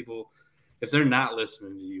these people, if they're not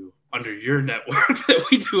listening to you under your network that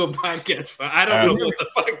we do a podcast, but I don't know what the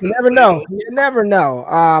fuck. You never know. You never know.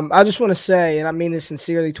 I just want to say, and I mean this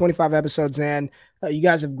sincerely, 25 episodes in, you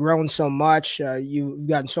guys have grown so much. You've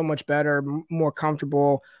gotten so much better, more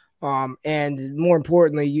comfortable, and more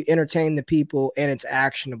importantly, you entertain the people and it's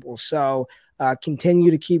actionable. So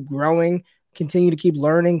continue to keep growing. Continue to keep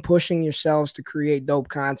learning, pushing yourselves to create dope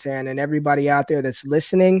content. And everybody out there that's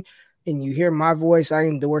listening and you hear my voice, I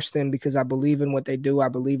endorse them because I believe in what they do. I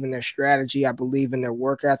believe in their strategy. I believe in their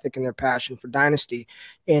work ethic and their passion for Dynasty.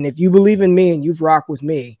 And if you believe in me and you've rocked with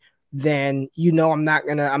me, then you know I'm not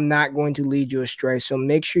going to lead you astray. So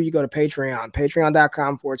make sure you go to Patreon,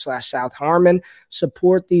 patreon.com/South Harmon.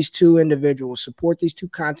 Support these two individuals, support these two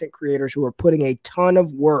content creators who are putting a ton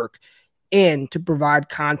of work in to provide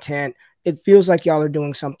content. It feels like y'all are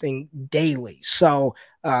doing something daily. So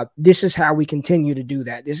this is how we continue to do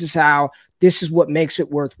that. This is what makes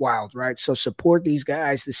it worthwhile, right? So support these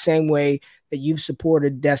guys the same way that you've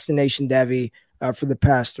supported Destination Devy for the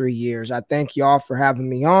past 3 years. I thank y'all for having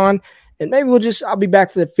me on. And maybe I'll be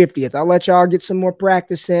back for the 50th. I'll let y'all get some more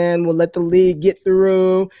practice in. We'll let the league get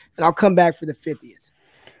through, and I'll come back for the 50th.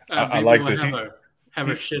 I like this. Have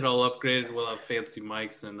our shit all upgraded. We'll have fancy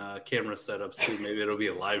mics and camera setups too. Maybe it'll be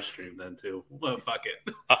a live stream then too. Well, fuck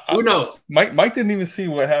it. Who knows? Mike didn't even see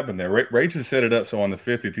what happened there. Ray just set it up so on the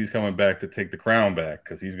 50th he's coming back to take the crown back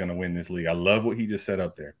because he's going to win this league. I love what he just set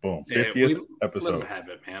up there. Boom, 50th episode. Let him have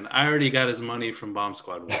it, man. I already got his money from Bomb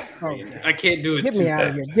Squad. Okay. I can't do it. Get me out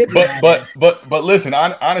of here. But listen,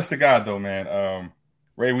 honest to God though, man.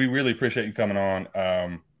 Ray, we really appreciate you coming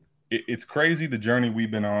on. It's crazy the journey we've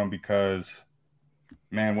been on because.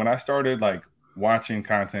 Man, when I started like watching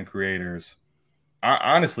content creators, I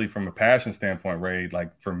honestly, from a passion standpoint, Ray,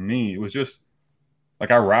 like for me, it was just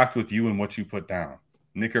like I rocked with you and what you put down.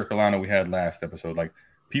 Nick Ercolano we had last episode, like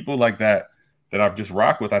people like that I've just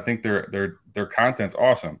rocked with. I think their content's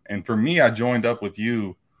awesome. And for me, I joined up with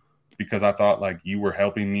you because I thought like you were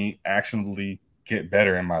helping me actionably get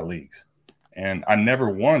better in my leagues. And I never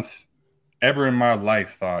once ever in my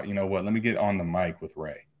life thought, you know what, let me get on the mic with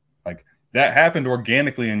Ray. Like that happened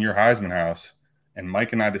organically in your Heisman house. And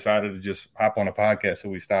Mike and I decided to just hop on a podcast so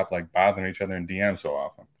we stopped like bothering each other in DM so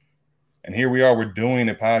often. And here we are, we're doing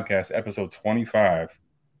a podcast, episode 25,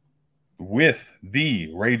 with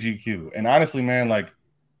the Ray GQ. And honestly, man, like,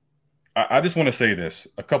 I just want to say this,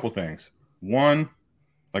 a couple things. One,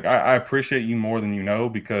 like, I appreciate you more than you know,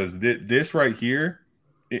 because this right here,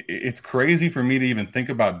 it's crazy for me to even think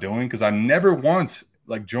about doing, because I never once,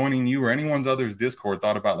 like, joining you or anyone's other's Discord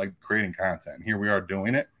thought about, like, creating content. And here we are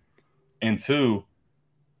doing it. And two,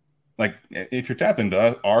 like, if you're tapped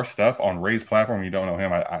into our stuff on Ray's platform, you don't know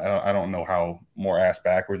him, I don't know how more ass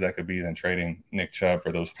backwards that could be than trading Nick Chubb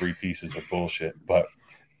for those 3 pieces of bullshit. But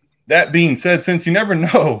that being said, since you never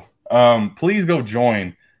know, please go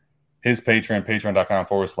join his Patreon,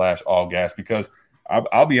 patreon.com/allgas, because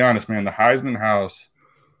I'll be honest, man, the Heisman house,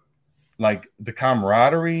 like the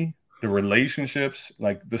camaraderie, the relationships,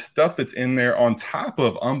 like the stuff that's in there on top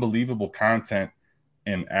of unbelievable content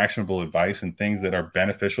and actionable advice and things that are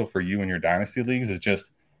beneficial for you and your dynasty leagues is just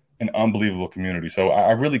an unbelievable community. So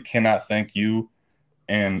I really cannot thank you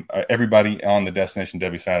and everybody on the Destination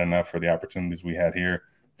Devy side enough for the opportunities we had here.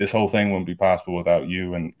 This whole thing wouldn't be possible without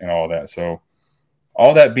you and all that. So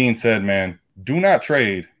all that being said, man, do not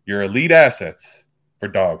trade your elite assets for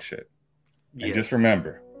dog shit. Yes. And just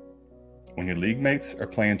remember, when your league mates are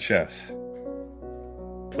playing chess,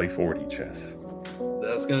 play 4D chess.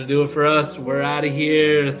 That's going to do it for us. We're out of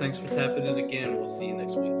here. Thanks for tapping in again. We'll see you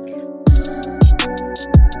next week.